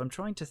 5. I'm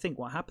trying to think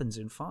what happens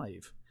in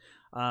 5.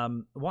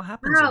 What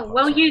happens in Wow. part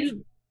Well, 5?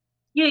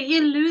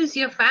 you lose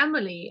your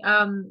family.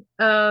 An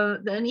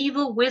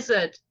evil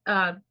wizard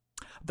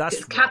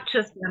That's right.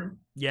 captures them and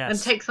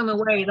Yes. takes them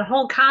away. The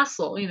whole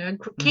castle, and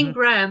Hmm. King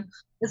Graham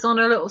is on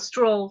a little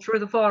stroll through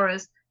the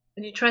forest,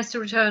 and he tries to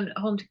return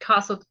home to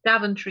Castle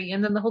Daventry,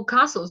 and then the whole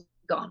castle's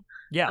gone,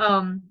 Yeah.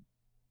 um,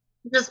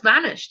 just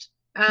vanished.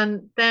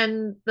 And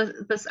then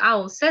this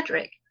owl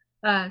Cedric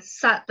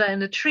sat there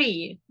in a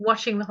tree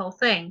watching the whole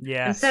thing, and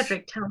Yes.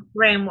 Cedric tells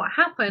Graham what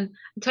happened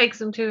and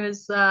takes him to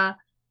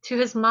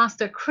his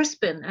master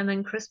Crispin, and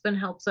then Crispin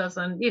helps us,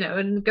 and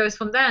and goes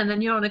from there, and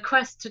then you're on a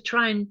quest to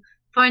try and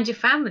find your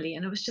family.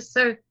 And it was just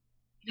so,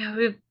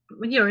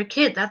 when you're a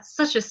kid, that's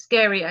such a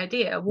scary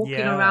idea, walking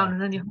Yeah. around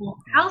and then your whole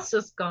Yeah. house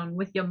is gone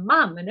with your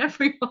mum and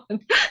everyone.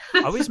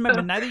 I always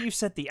remember, So, now that you've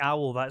said the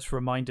owl, that's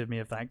reminded me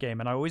of that game,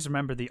 and I always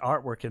remember the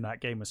artwork in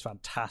that game was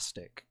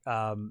fantastic.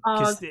 oh,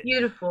 Because it's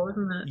beautiful,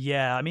 isn't it?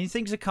 yeah, I mean,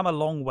 things have come a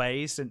long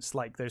way since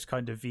like those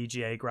kind of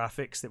VGA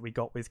graphics that we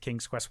got with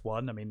King's Quest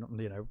One. I mean,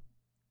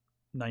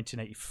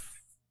 1983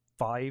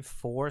 5,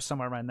 4,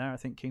 somewhere around there. I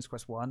think King's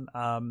Quest 1.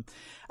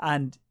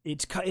 And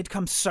it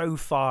come so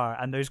far,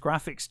 and those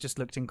graphics just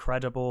looked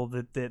incredible.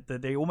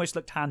 They almost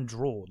looked hand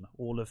drawn.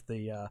 All of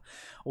the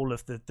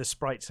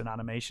sprites and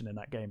animation in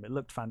that game, it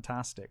looked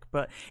fantastic.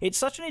 But it's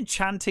such an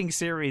enchanting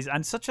series,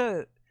 and such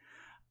a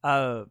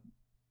I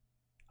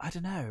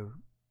don't know.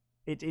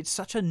 It's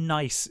such a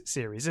nice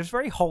series. It's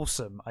very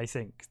wholesome, I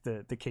think,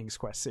 the King's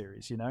Quest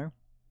series, you know?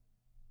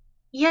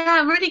 Yeah,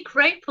 I'm really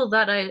grateful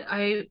that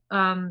I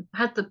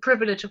had the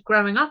privilege of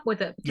growing up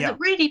with it, because it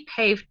really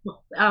paved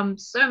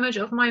so much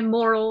of my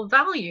moral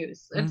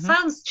values. It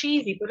sounds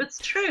cheesy, but it's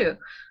true.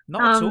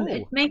 Not at all.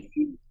 It makes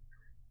you,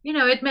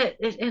 admit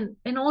it,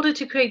 in order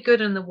to create good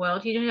in the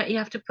world, you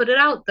have to put it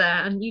out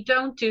there, and you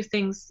don't give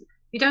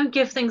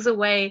things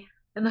away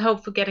in the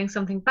hope for getting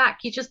something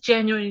back. You're just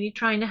genuinely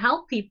trying to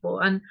help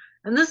people, and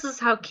this is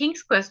how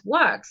King's Quest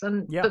works.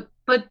 And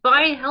but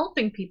by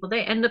helping people,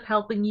 they end up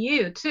helping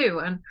you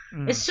too, and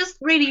it's just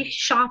really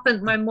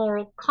sharpened my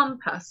moral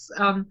compass.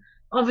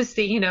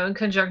 Obviously, in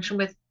conjunction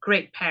with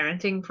great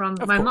parenting from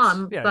my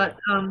mom,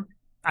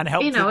 and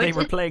helped that they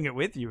were playing it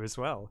with you as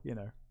well.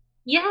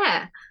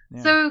 Yeah.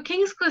 So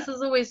King's Quest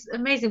is always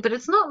amazing, but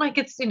it's not like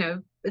it's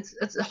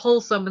it's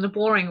wholesome in a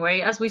boring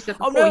way. As we said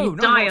before, you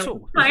die all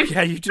the time.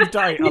 Yeah, you do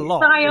die a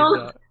lot. Die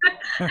all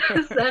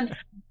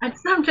and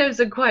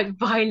sometimes in quite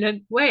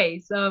violent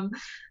ways.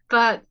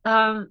 But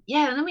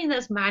yeah, I mean,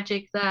 there's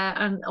magic there,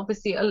 and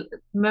obviously a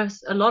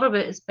lot of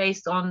it is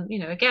based on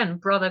again,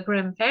 Brother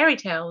Grimm fairy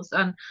tales,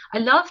 and I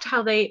loved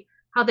how they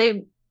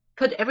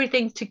put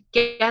everything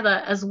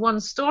together as one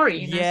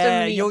story.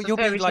 Yeah, you'll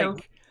be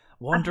like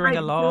wandering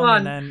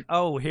along, and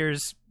then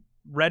here's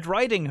Red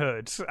Riding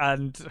Hood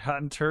and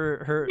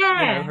her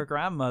her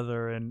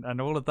grandmother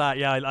and all of that.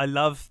 Yeah, I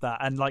love that.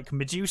 And like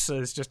Medusa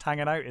is just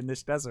hanging out in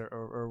this desert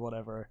or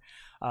whatever.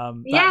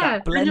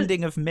 That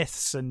blending of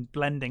myths and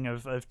blending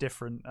of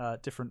different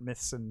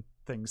myths and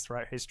things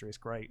throughout history is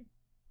great.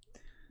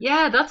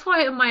 Yeah, that's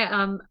why in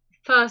my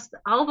first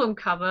album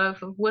cover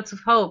for Woods of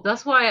Hope,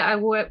 that's why I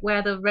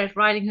wear the Red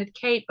Riding Hood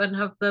cape and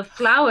have the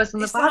flowers in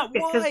the basket.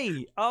 Is that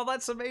why? Oh,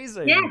 that's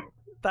amazing. Yeah.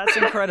 That's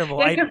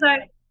incredible. Because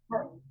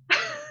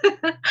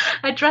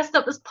I dressed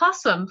up as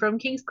Possum from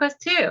King's Quest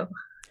 2.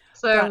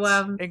 So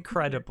that's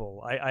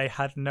incredible. I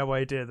had no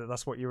idea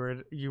that's what you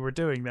were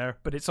doing there,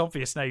 but it's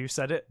obvious now you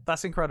said it.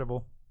 That's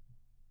incredible.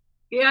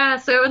 Yeah,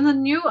 so in the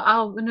new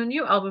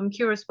album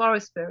Curious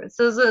Forest Spirits,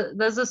 there's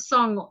a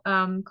song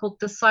called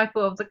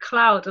Disciple of the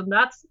Cloud, and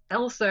that's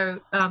also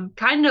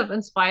kind of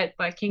inspired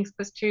by King's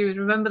Quest 2.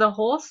 Remember the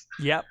horse?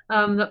 Yep.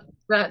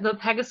 The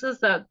Pegasus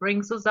that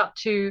brings us up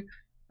to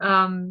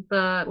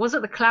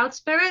the Cloud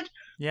Spirit?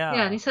 Yeah.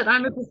 And he said,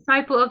 I'm a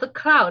disciple of the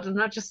cloud, and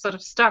that just sort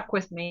of stuck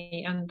with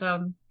me. And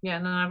and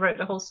then I wrote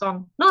the whole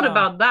song, not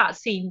about that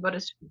scene, but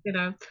it's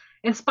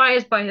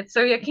inspired by it.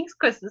 So yeah, King's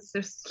Quest is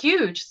just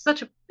huge,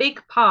 such a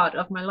big part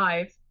of my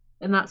life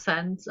in that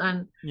sense,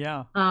 and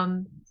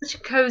such a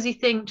cozy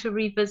thing to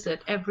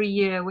revisit every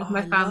year with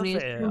my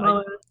family.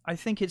 I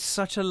think it's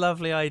such a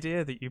lovely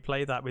idea that you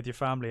play that with your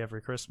family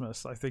every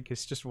Christmas. I think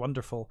it's just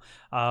wonderful.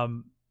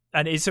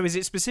 And so is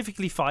it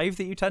specifically 5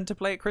 that you tend to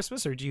play at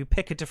Christmas, or do you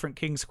pick a different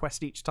King's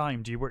Quest each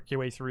time? Do you work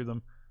your way through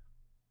them?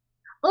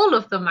 All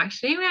of them,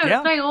 actually. I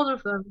play all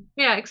of them.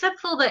 Yeah, except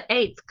for the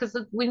 8th, because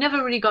we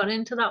never really got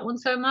into that one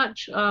so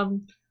much.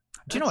 Do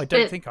you know, I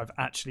don't think I've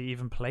actually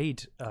even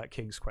played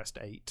King's Quest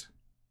 8.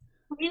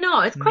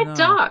 It's quite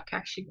dark,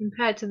 actually,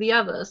 compared to the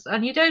others.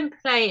 And you don't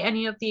play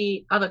any of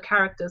the other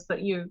characters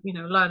that you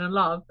learn and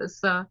love.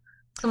 It's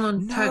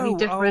someone totally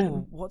different.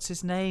 Oh, what's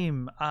his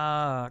name?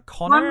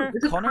 Connor?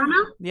 Is it Connor?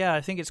 Yeah, I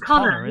think it's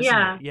Connor, isn't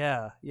it?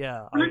 Yeah.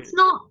 And it's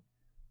not.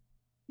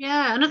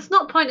 Yeah, and it's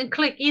not point and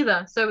click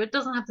either, so it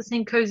doesn't have the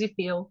same cozy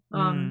feel.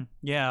 I've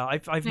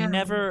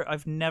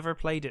never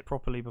played it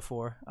properly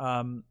before.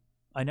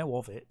 I know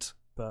of it,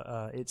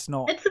 but it's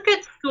not. It's a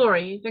good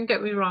story. Don't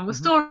get me wrong. The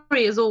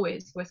story is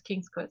always with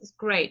King's Quest. It's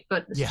great,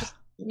 but it's just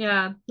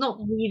not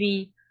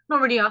really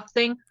our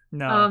thing.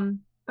 No.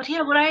 But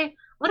yeah, what I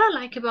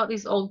like about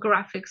these old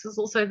graphics is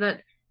also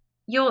that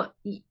you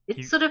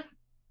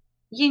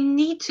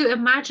need to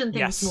imagine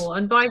things more,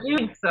 and by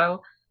doing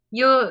so,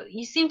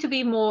 you seem to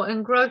be more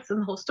engrossed in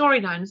the whole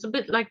storyline. It's a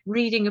bit like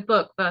reading a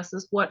book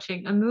versus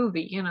watching a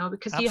movie,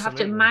 because you have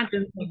to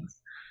imagine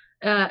things.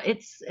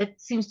 It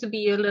seems to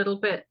be a little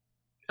bit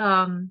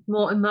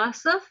more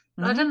immersive.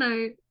 I don't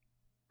know.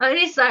 At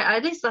least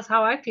that's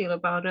how I feel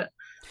about it.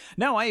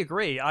 No, I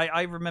agree.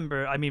 I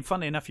remember, I mean,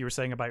 funnily enough, you were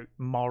saying about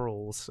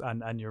morals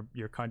and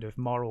your kind of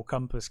moral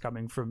compass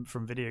coming from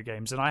video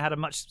games. And I had a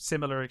much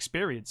similar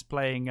experience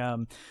playing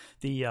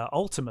the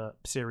Ultima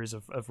series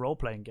of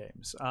role-playing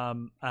games.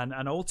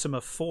 And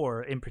Ultima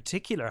 4 in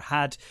particular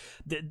had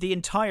the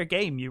entire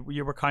game,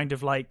 you were kind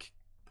of like,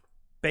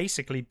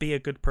 basically be a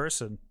good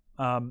person.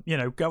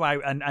 Go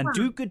out and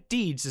do good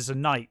deeds as a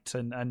knight,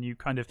 and you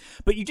kind of,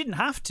 but you didn't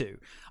have to.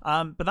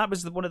 But that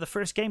was one of the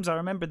first games I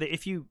remember that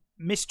if you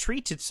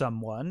mistreated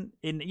someone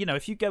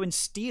if you go and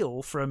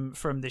steal from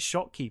this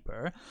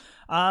shopkeeper,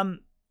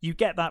 you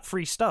get that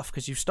free stuff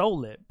because you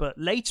stole it. But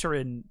later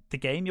in the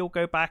game, you'll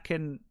go back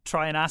and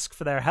try and ask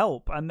for their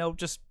help, and they'll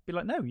just be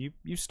like, "No,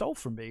 you stole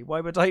from me. Why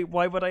would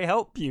I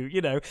help you?" You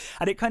know,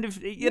 and it kind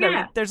of, you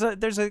know, there's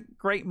a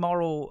great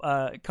moral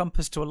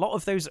compass to a lot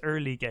of those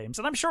early games,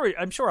 and I'm sure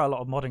a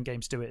lot of modern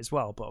games do it as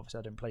well. But obviously,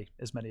 I didn't play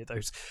as many of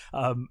those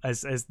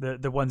as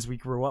the ones we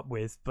grew up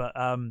with. But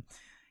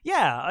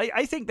yeah,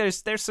 I think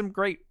there's some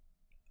great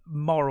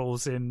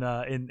morals in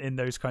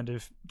those kind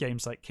of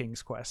games like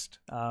King's Quest.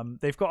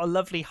 They've got a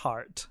lovely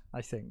heart,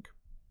 I think.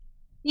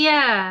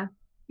 Yeah,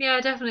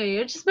 definitely.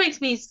 It just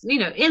makes me,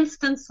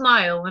 instant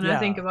smile when I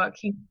think about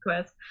King's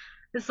Quest.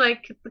 It's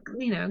like,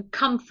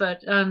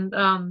 comfort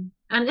and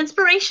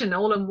inspiration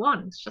all in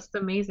one. It's just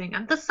amazing,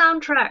 and the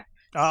soundtrack,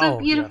 so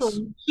beautiful,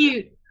 and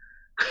cute.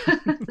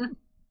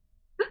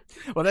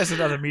 Well, there's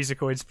another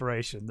musical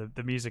inspiration,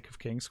 the music of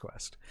King's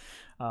Quest.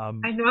 I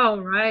know,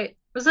 right?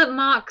 Was it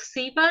Mark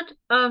Siebert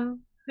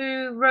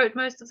who wrote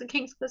most of the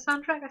King's Quest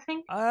soundtrack, I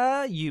think?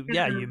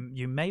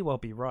 You may well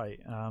be right.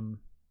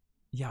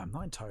 Yeah, I'm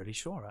not entirely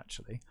sure,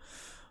 actually.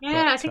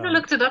 Yeah, but, I think I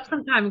looked it up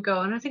some time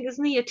ago, and I think,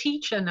 isn't he a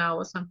teacher now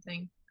or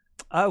something?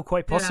 Oh,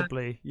 quite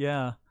possibly,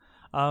 yeah.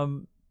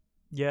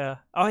 Yeah.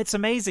 Oh, it's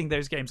amazing,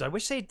 those games. I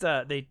wish they'd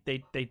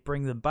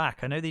bring them back.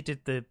 I know they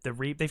did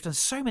they've done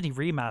so many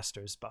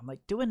remasters, but I'm like,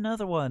 do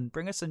another one.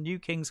 Bring us a new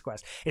King's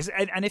Quest.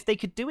 And if they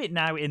could do it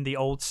now in the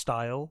old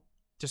style,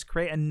 just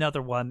create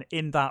another one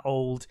in that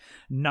old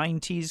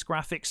 90s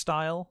graphic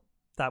style,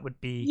 that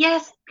would be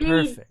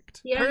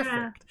perfect. Yeah.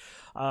 Perfect.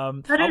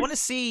 I want to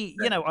see,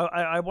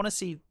 I want to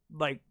see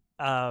like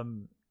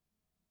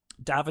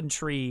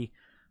Daventry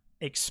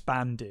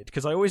expanded,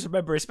 because I always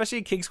remember, especially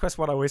in King's Quest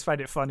 1, I always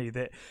find it funny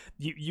that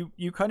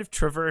you kind of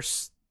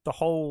traverse the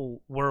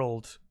whole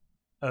world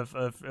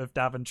of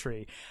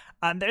Daventry,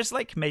 and there's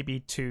like maybe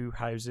 2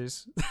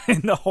 houses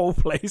in the whole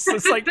place.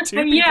 There's like 2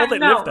 people that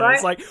live there. Right?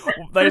 It's like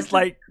there's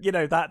like,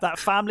 that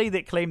family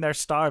that claim they're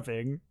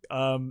starving,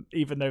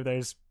 even though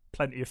there's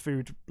plenty of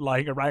food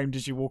lying around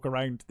as you walk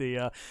around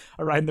the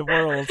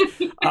world.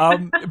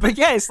 But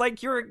yeah, it's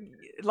like you're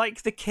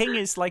like the king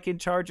is like in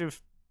charge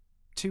of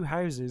 2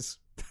 houses.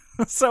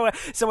 So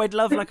I'd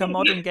love like a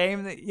modern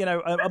game that,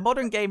 a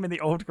modern game in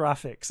the old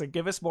graphics, and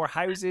give us more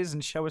houses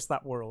and show us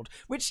that world,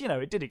 which,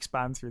 it did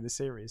expand through the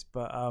series.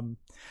 But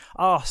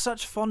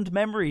such fond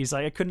memories.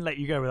 I couldn't let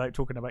you go without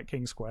talking about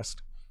King's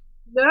Quest.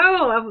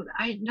 No,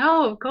 I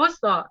know, of course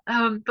not.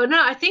 But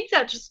no, I think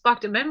that just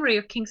sparked a memory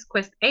of King's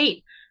Quest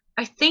 8.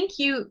 I think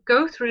you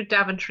go through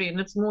Daventry and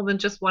it's more than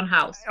just one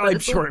house. I'm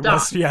sure it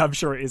was. Yeah, I'm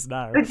sure it is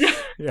now.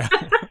 Yeah.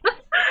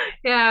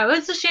 Yeah, well,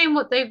 it's a shame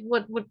what they've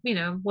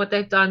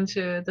done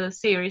to the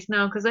series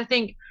now, because I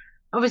think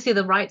obviously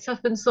the rights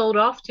have been sold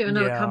off to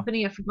another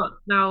company. I forgot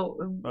now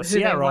who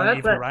Sierra they were, aren't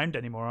even around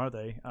anymore, are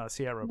they?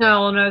 Sierra.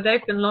 No,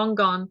 they've been long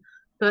gone.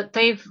 But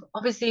they've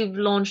obviously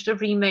launched a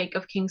remake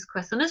of King's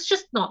Quest, and it's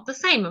just not the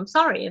same. I'm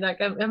sorry, like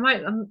it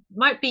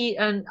might be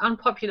an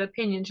unpopular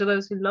opinion to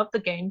those who love the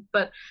game,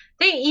 but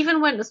they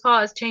even went as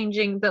far as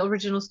changing the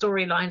original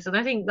storylines, and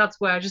I think that's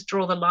where I just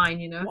draw the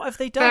line. What have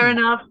they done? Fair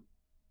enough.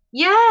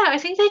 Yeah, I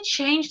think they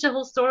changed the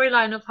whole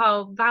storyline of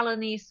how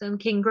Valanice and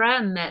King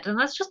Graham met, and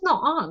that's just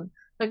not on.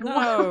 Like,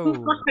 no,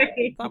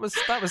 that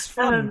was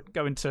fun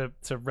going to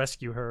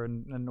rescue her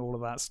and all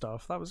of that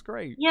stuff. That was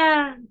great.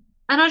 Yeah,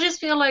 and I just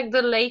feel like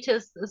the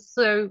latest is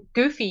so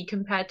goofy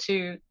compared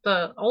to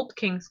the old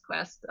King's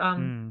Quest.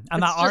 And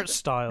that art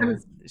style,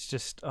 it's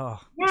just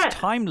it's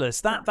timeless.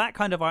 That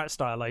kind of art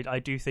style, I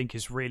do think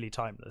is really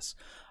timeless.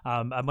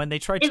 And when they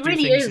try to do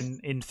things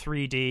in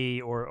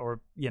 3D or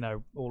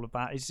all of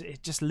that,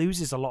 it just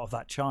loses a lot of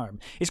that charm.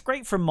 It's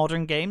great for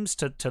modern games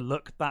to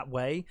look that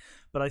way,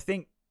 but I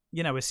think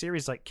a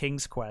series like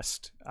King's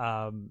Quest,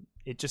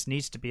 it just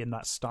needs to be in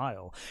that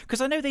style. Because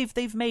I know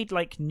they've made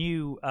like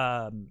new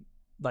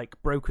like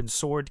Broken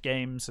Sword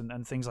games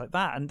and things like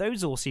that, and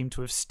those all seem to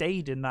have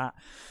stayed in that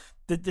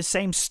the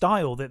same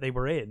style that they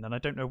were in, and I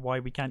don't know why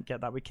we can't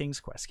get that with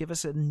King's Quest. Give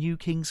us a new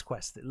King's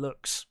Quest that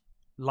looks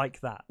like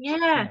that.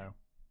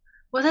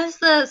 Well, there's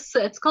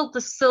it's called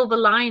The Silver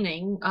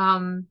Lining,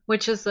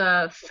 which is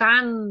a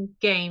fan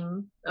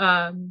game,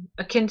 a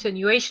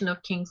continuation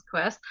of King's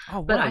Quest.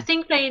 But I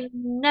think they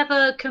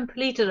never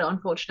completed it,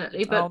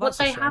 unfortunately. But what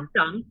they have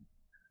done,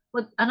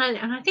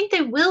 and I think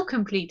they will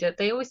complete it.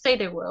 They always say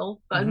they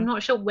will, but I'm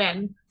not sure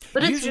when.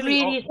 But that's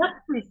pretty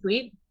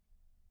sweet.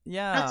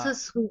 Yeah, that's a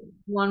sweet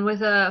one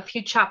with a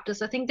few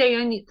chapters. I think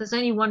there's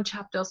only one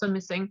chapter also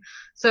missing.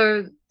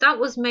 So that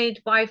was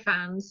made by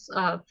fans,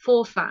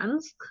 for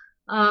fans.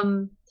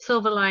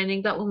 Silver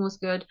Lining, that one was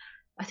good.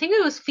 I think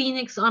it was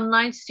Phoenix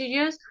Online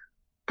Studios,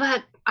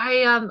 but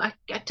I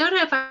don't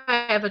know if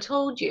I ever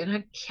told you,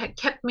 and I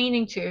kept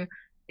meaning to.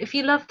 If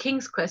you love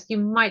King's Quest, you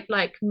might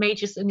like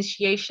Mage's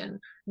Initiation,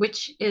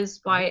 which is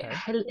by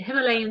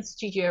Himalayan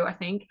Studio, I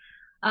think.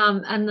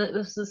 And it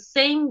was the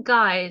same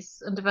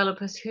guys and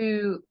developers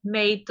who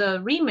made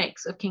the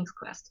remakes of King's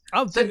Quest.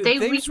 Oh, so they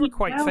really were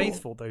quite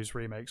faithful, those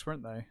remakes,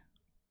 weren't they?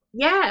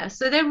 Yeah,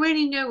 so they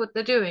really know what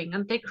they're doing,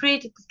 and they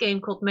created this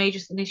game called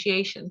Mage's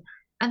Initiation,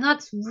 and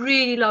that's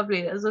really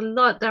lovely.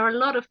 There are a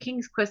lot of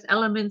King's Quest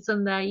elements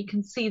in there. You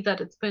can see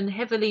that it's been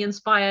heavily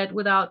inspired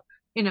without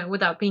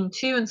being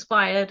too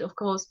inspired. Of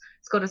course,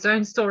 it's got its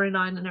own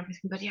storyline and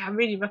everything. But yeah, I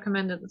really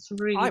recommend it. It's I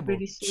really, will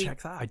really sweet.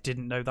 check that. I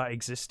didn't know that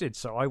existed,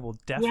 so I will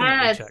definitely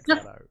Yeah, check it's that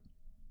just out.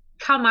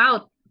 come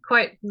out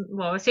quite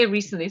well. I say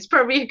recently. It's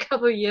probably a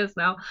couple of years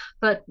now,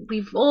 but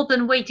we've all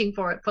been waiting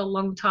for it for a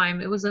long time.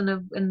 It was in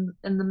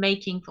the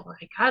making for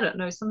like, I don't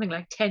know, something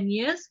like 10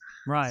 years.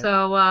 Right.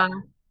 So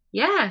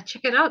yeah,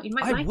 check it out. You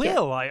might I like it.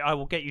 will. I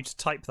will get you to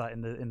type that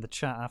in the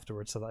chat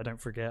afterwards so that I don't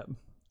forget.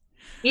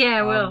 Yeah,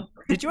 I will.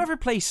 Did you ever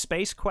play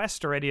Space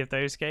Quest or any of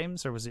those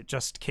games, or was it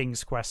just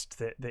King's Quest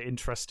that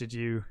interested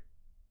you?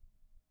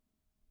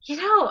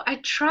 I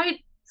tried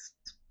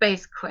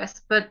Space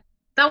Quest, but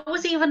that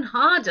was even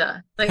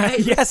harder. Like,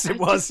 Yes, I it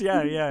was. just,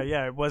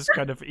 Yeah. It was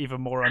kind of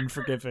even more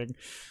unforgiving.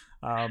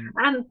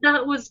 and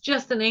that was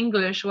just in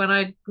English when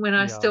I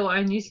Yeah. still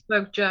only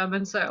spoke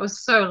German, so I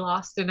was so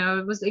lost. It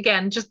was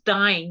again just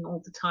dying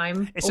all the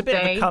time, It's all a bit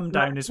of a day. come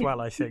down as well,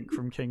 I think,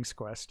 from King's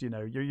Quest.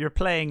 You're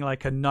playing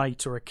like a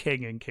knight or a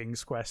king in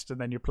King's Quest,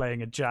 and then you're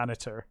playing a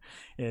janitor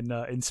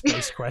in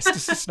Space Quest.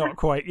 It's just not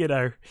quite,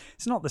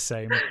 it's not the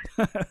same.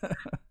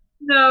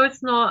 No,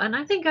 it's not. And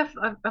I think I've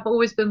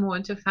always been more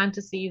into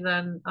fantasy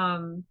than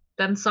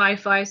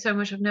sci-fi so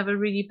much. I've never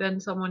really been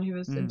someone who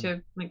was Mm.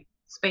 into like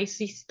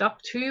spacey stuff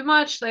too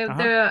much. Uh-huh.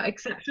 There are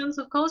exceptions,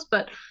 of course,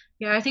 but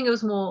yeah, I think it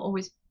was more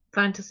always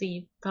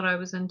fantasy that I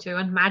was into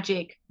and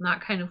magic and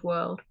that kind of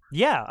world.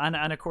 Yeah,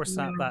 and of course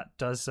Yeah.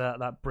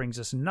 that brings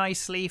us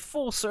nicely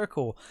full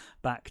circle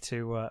back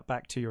to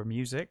your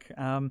music,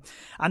 and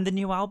the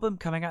new album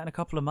coming out in a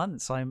couple of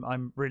months.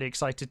 I'm really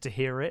excited to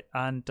hear it.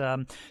 And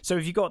so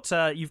have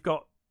you've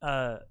got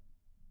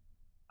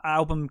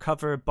album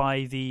cover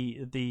by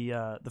the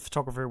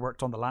photographer who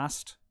worked on the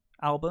last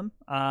album,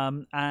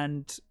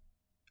 and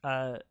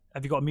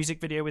have you got a music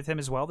video with him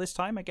as well this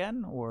time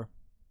again, or?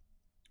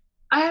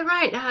 Oh,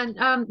 right. And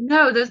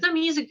no, there's no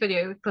music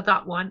video for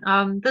that one.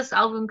 This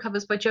album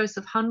cover's by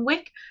Joseph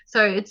Hunwick.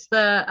 So it's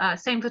the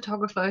same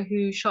photographer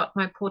who shot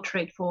my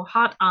portrait for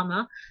Heart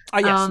Armor. Oh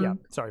yes, yeah.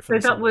 Sorry for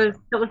So the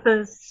that was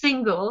a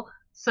single.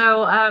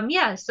 So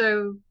yeah,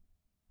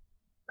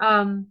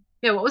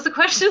 yeah, what was the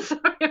question?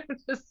 Sorry, I'm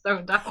just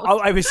so down. Oh,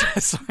 I was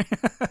sorry.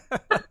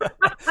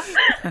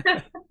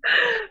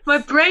 My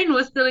brain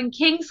was still in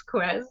King's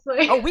Quest.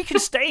 Oh, we can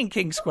stay in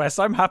King's Quest.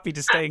 I'm happy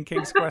to stay in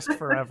King's Quest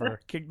forever.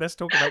 Let's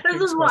talk about This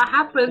King's is what Quest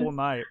happens. all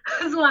night.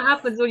 This is what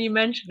happens when you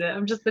mention it.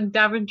 I'm just in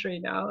Daventry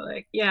now.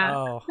 Like, yeah.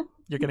 Oh,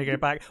 you're gonna go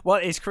back. Well,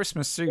 it's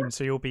Christmas soon,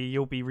 so you'll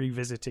be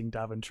revisiting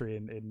Daventry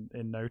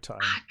in no time.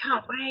 I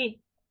can't wait.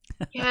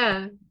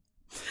 Yeah.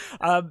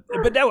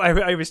 But no,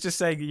 I was just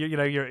saying,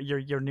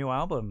 your new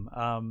album.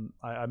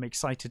 I'm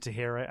excited to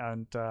hear it,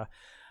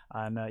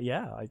 and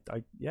yeah,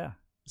 yeah.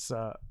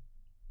 So,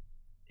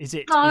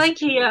 Oh,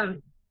 thank you.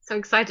 I'm so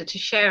excited to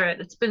share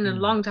it. It's been a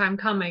long time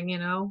coming,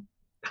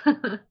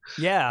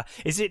 Yeah.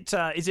 Is it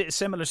a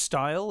similar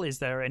style? Is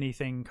there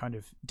anything kind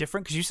of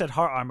different? Because you said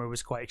Heart Armor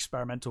was quite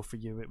experimental for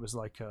you. It was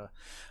like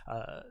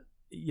a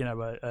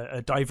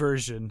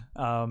diversion.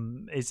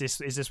 Is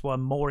this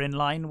one more in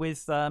line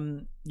with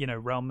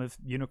Realm of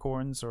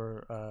Unicorns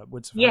or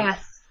Woods of Hope?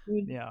 Yes.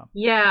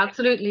 Yeah,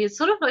 absolutely. It's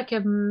sort of like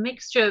a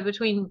mixture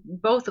between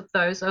both of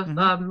those of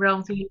Realm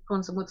of the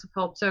Unicorns and Woods of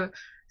Hope. So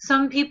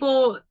some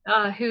people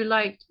who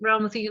liked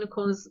Realm of the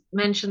Unicorns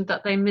mentioned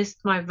that they missed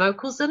my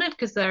vocals in it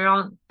because they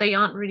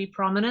aren't really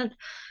prominent.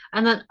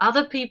 And then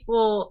other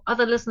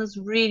listeners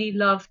really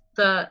loved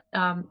the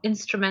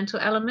instrumental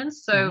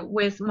elements. So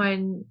with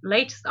my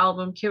latest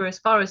album, Curious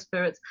Forest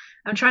Spirits,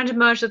 I'm trying to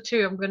merge the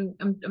two.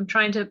 I'm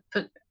trying to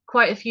put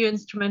quite a few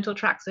instrumental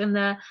tracks in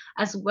there,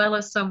 as well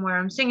as somewhere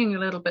I'm singing a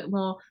little bit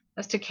more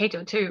as to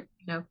cater to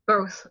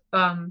both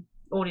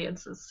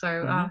audiences.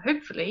 So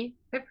hopefully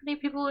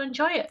people will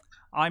enjoy it.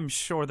 I'm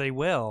sure they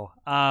will.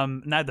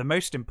 Now the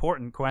most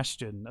important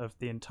question of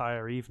the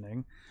entire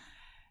evening: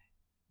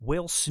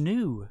 will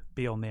Snoo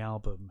be on the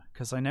album?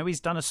 Because I know he's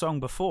done a song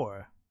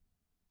before.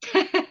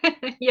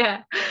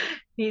 Yeah,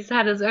 he's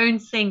had his own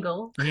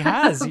single. He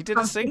has. He did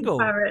a single.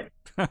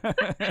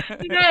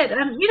 He did,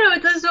 and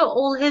those are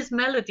all his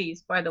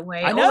melodies, by the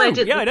way. I know. I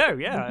know.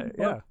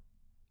 Yeah.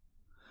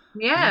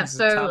 Yeah.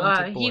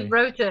 So he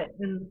wrote it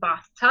in the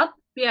bathtub.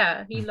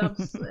 Yeah, he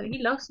loves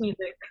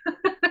music.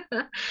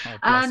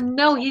 And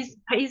no,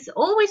 he's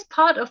always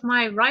part of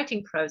my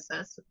writing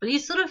process, but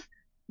he's sort of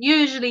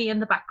usually in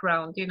the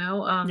background,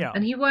 Yeah.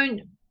 And he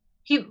won't.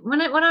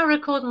 When I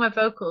record my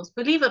vocals,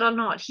 believe it or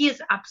not, he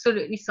is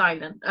absolutely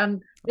silent,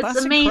 and it's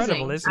That's amazing,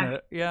 incredible, isn't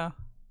it? Yeah.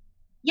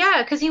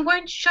 Yeah, because he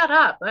won't shut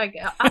up. Like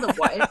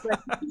otherwise,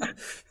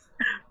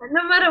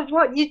 no matter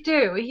what you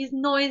do, he's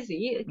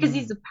noisy because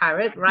he's a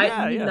parrot, right?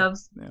 Yeah, and he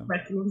loves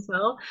expressing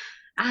himself.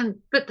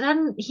 But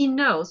then he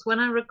knows when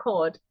I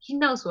record, he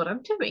knows what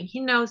I'm doing. He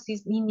knows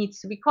he needs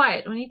to be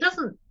quiet. When he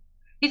doesn't,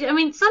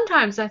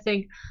 sometimes I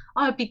think,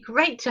 it'd be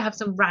great to have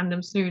some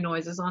random snoo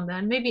noises on there,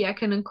 and maybe I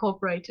can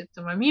incorporate it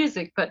to my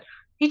music. But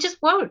he just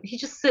won't. He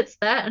just sits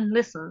there and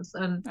listens,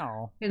 and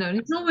Oh,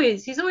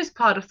 he's always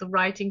part of the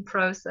writing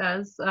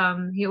process.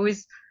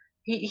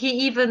 He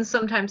even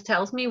sometimes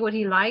tells me what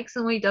he likes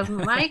and what he doesn't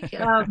like,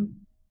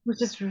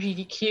 which is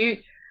really cute.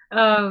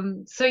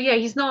 So yeah,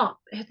 he's not.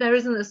 There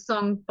isn't a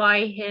song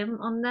by him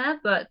on there,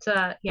 but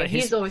yeah, but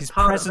he's always his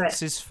part of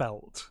presence it. is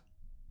felt.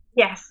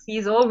 Yes,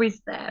 he's always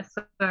there.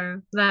 So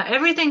that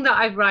everything that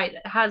I write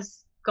has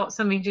got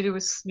something to do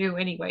with Snoo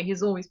anyway.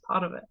 He's always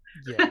part of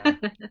Yeah.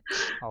 it.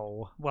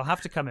 Oh, we'll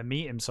have to come and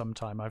meet him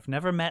sometime. I've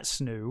never met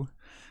Snoo,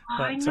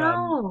 I but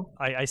know.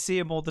 I see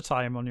him all the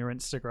time on your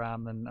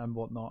Instagram and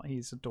whatnot.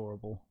 He's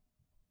adorable.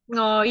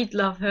 Oh, he'd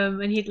love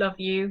him and he'd love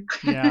you.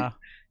 Yeah.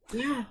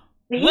 Yeah.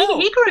 Well,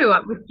 He grew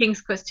up with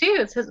King's Quest too.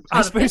 It's his I part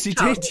of suppose his he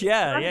childhood. did.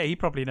 Yeah. He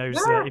probably knows.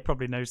 Yeah. He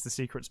probably knows the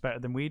secrets better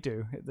than we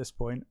do at this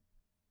point.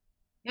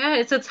 Yeah,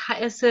 it's was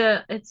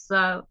it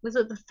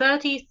the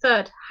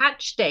 33rd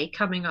Hatch Day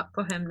coming up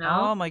for him Oh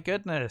now? my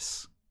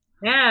goodness.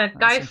 Yeah, That's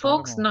Guy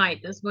Fawkes incredible.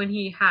 Night is when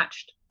he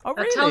hatched. Oh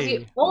That tells you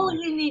really? all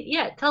you need.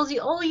 Yeah, it tells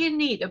you all you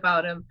need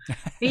about him.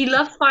 He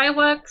loves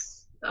fireworks.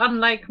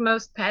 Unlike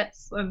most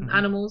pets and Mhm.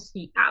 animals,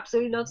 he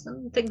absolutely loves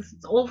them. Thinks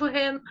it's all for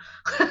him.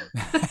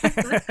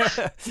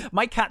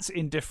 My cat's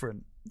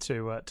indifferent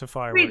to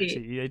fireworks.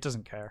 Really, He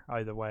doesn't care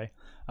either way.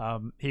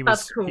 He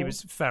that's he cool.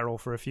 was feral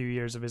for a few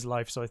years of his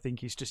life, so I think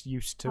he's just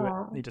used to it.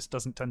 Oh, He just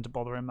doesn't tend to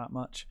bother him that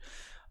much.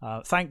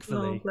 oh,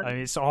 Thankfully, bless. I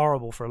mean, it's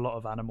horrible for a lot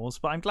of animals,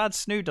 but I'm glad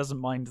Snoo doesn't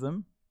mind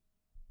them.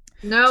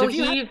 So No, have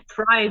you had? he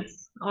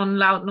thrives on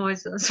loud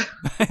noises.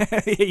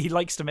 He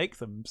likes to make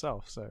them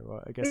himself,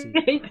 so I guess he.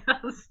 He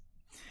does.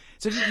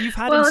 So you've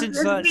had him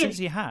Well, since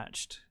he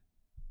hatched.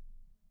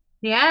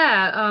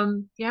 yeah,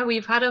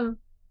 we've had him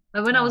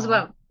when I was Oh,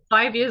 about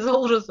 5 years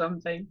old or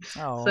something.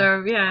 oh.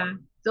 So yeah,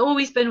 it's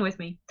always been with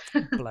me.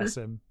 Bless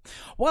him.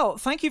 Well,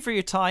 thank you for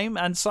your time,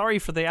 and sorry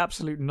for the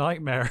absolute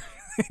nightmare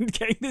in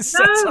getting this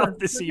set No, up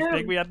this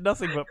evening. no, We had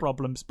nothing but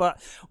problems,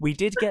 but we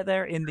did get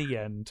there in the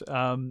end.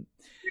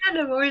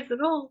 no worries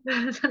at all.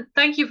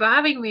 Thank you for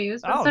having me.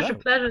 It's been Oh such a no,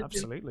 pleasure to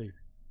absolutely.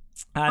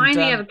 And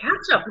finally have a catch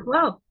up as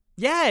well.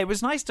 yeah, it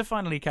was nice to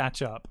finally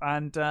catch up.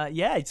 And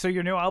yeah, so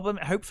your new album,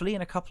 hopefully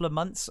in a couple of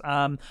months.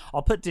 I'll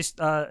put this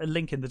a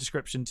link in the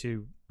description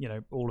to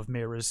all of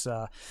Mira's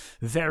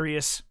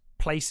various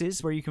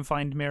places where you can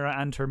find Mira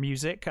and her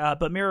music. But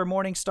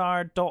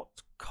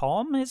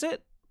miramorningstar.com, is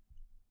it?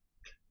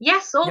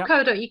 Yes, or Yep.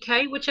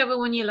 co.uk, whichever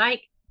one you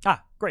like.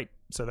 Ah, great.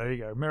 So there you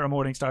go.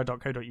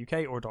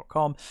 miramorningstar.co.uk or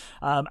 .com.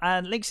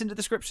 And links in the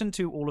description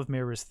to all of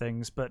Mira's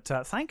things. But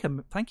thank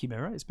you,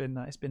 Mira. It's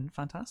been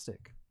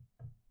fantastic.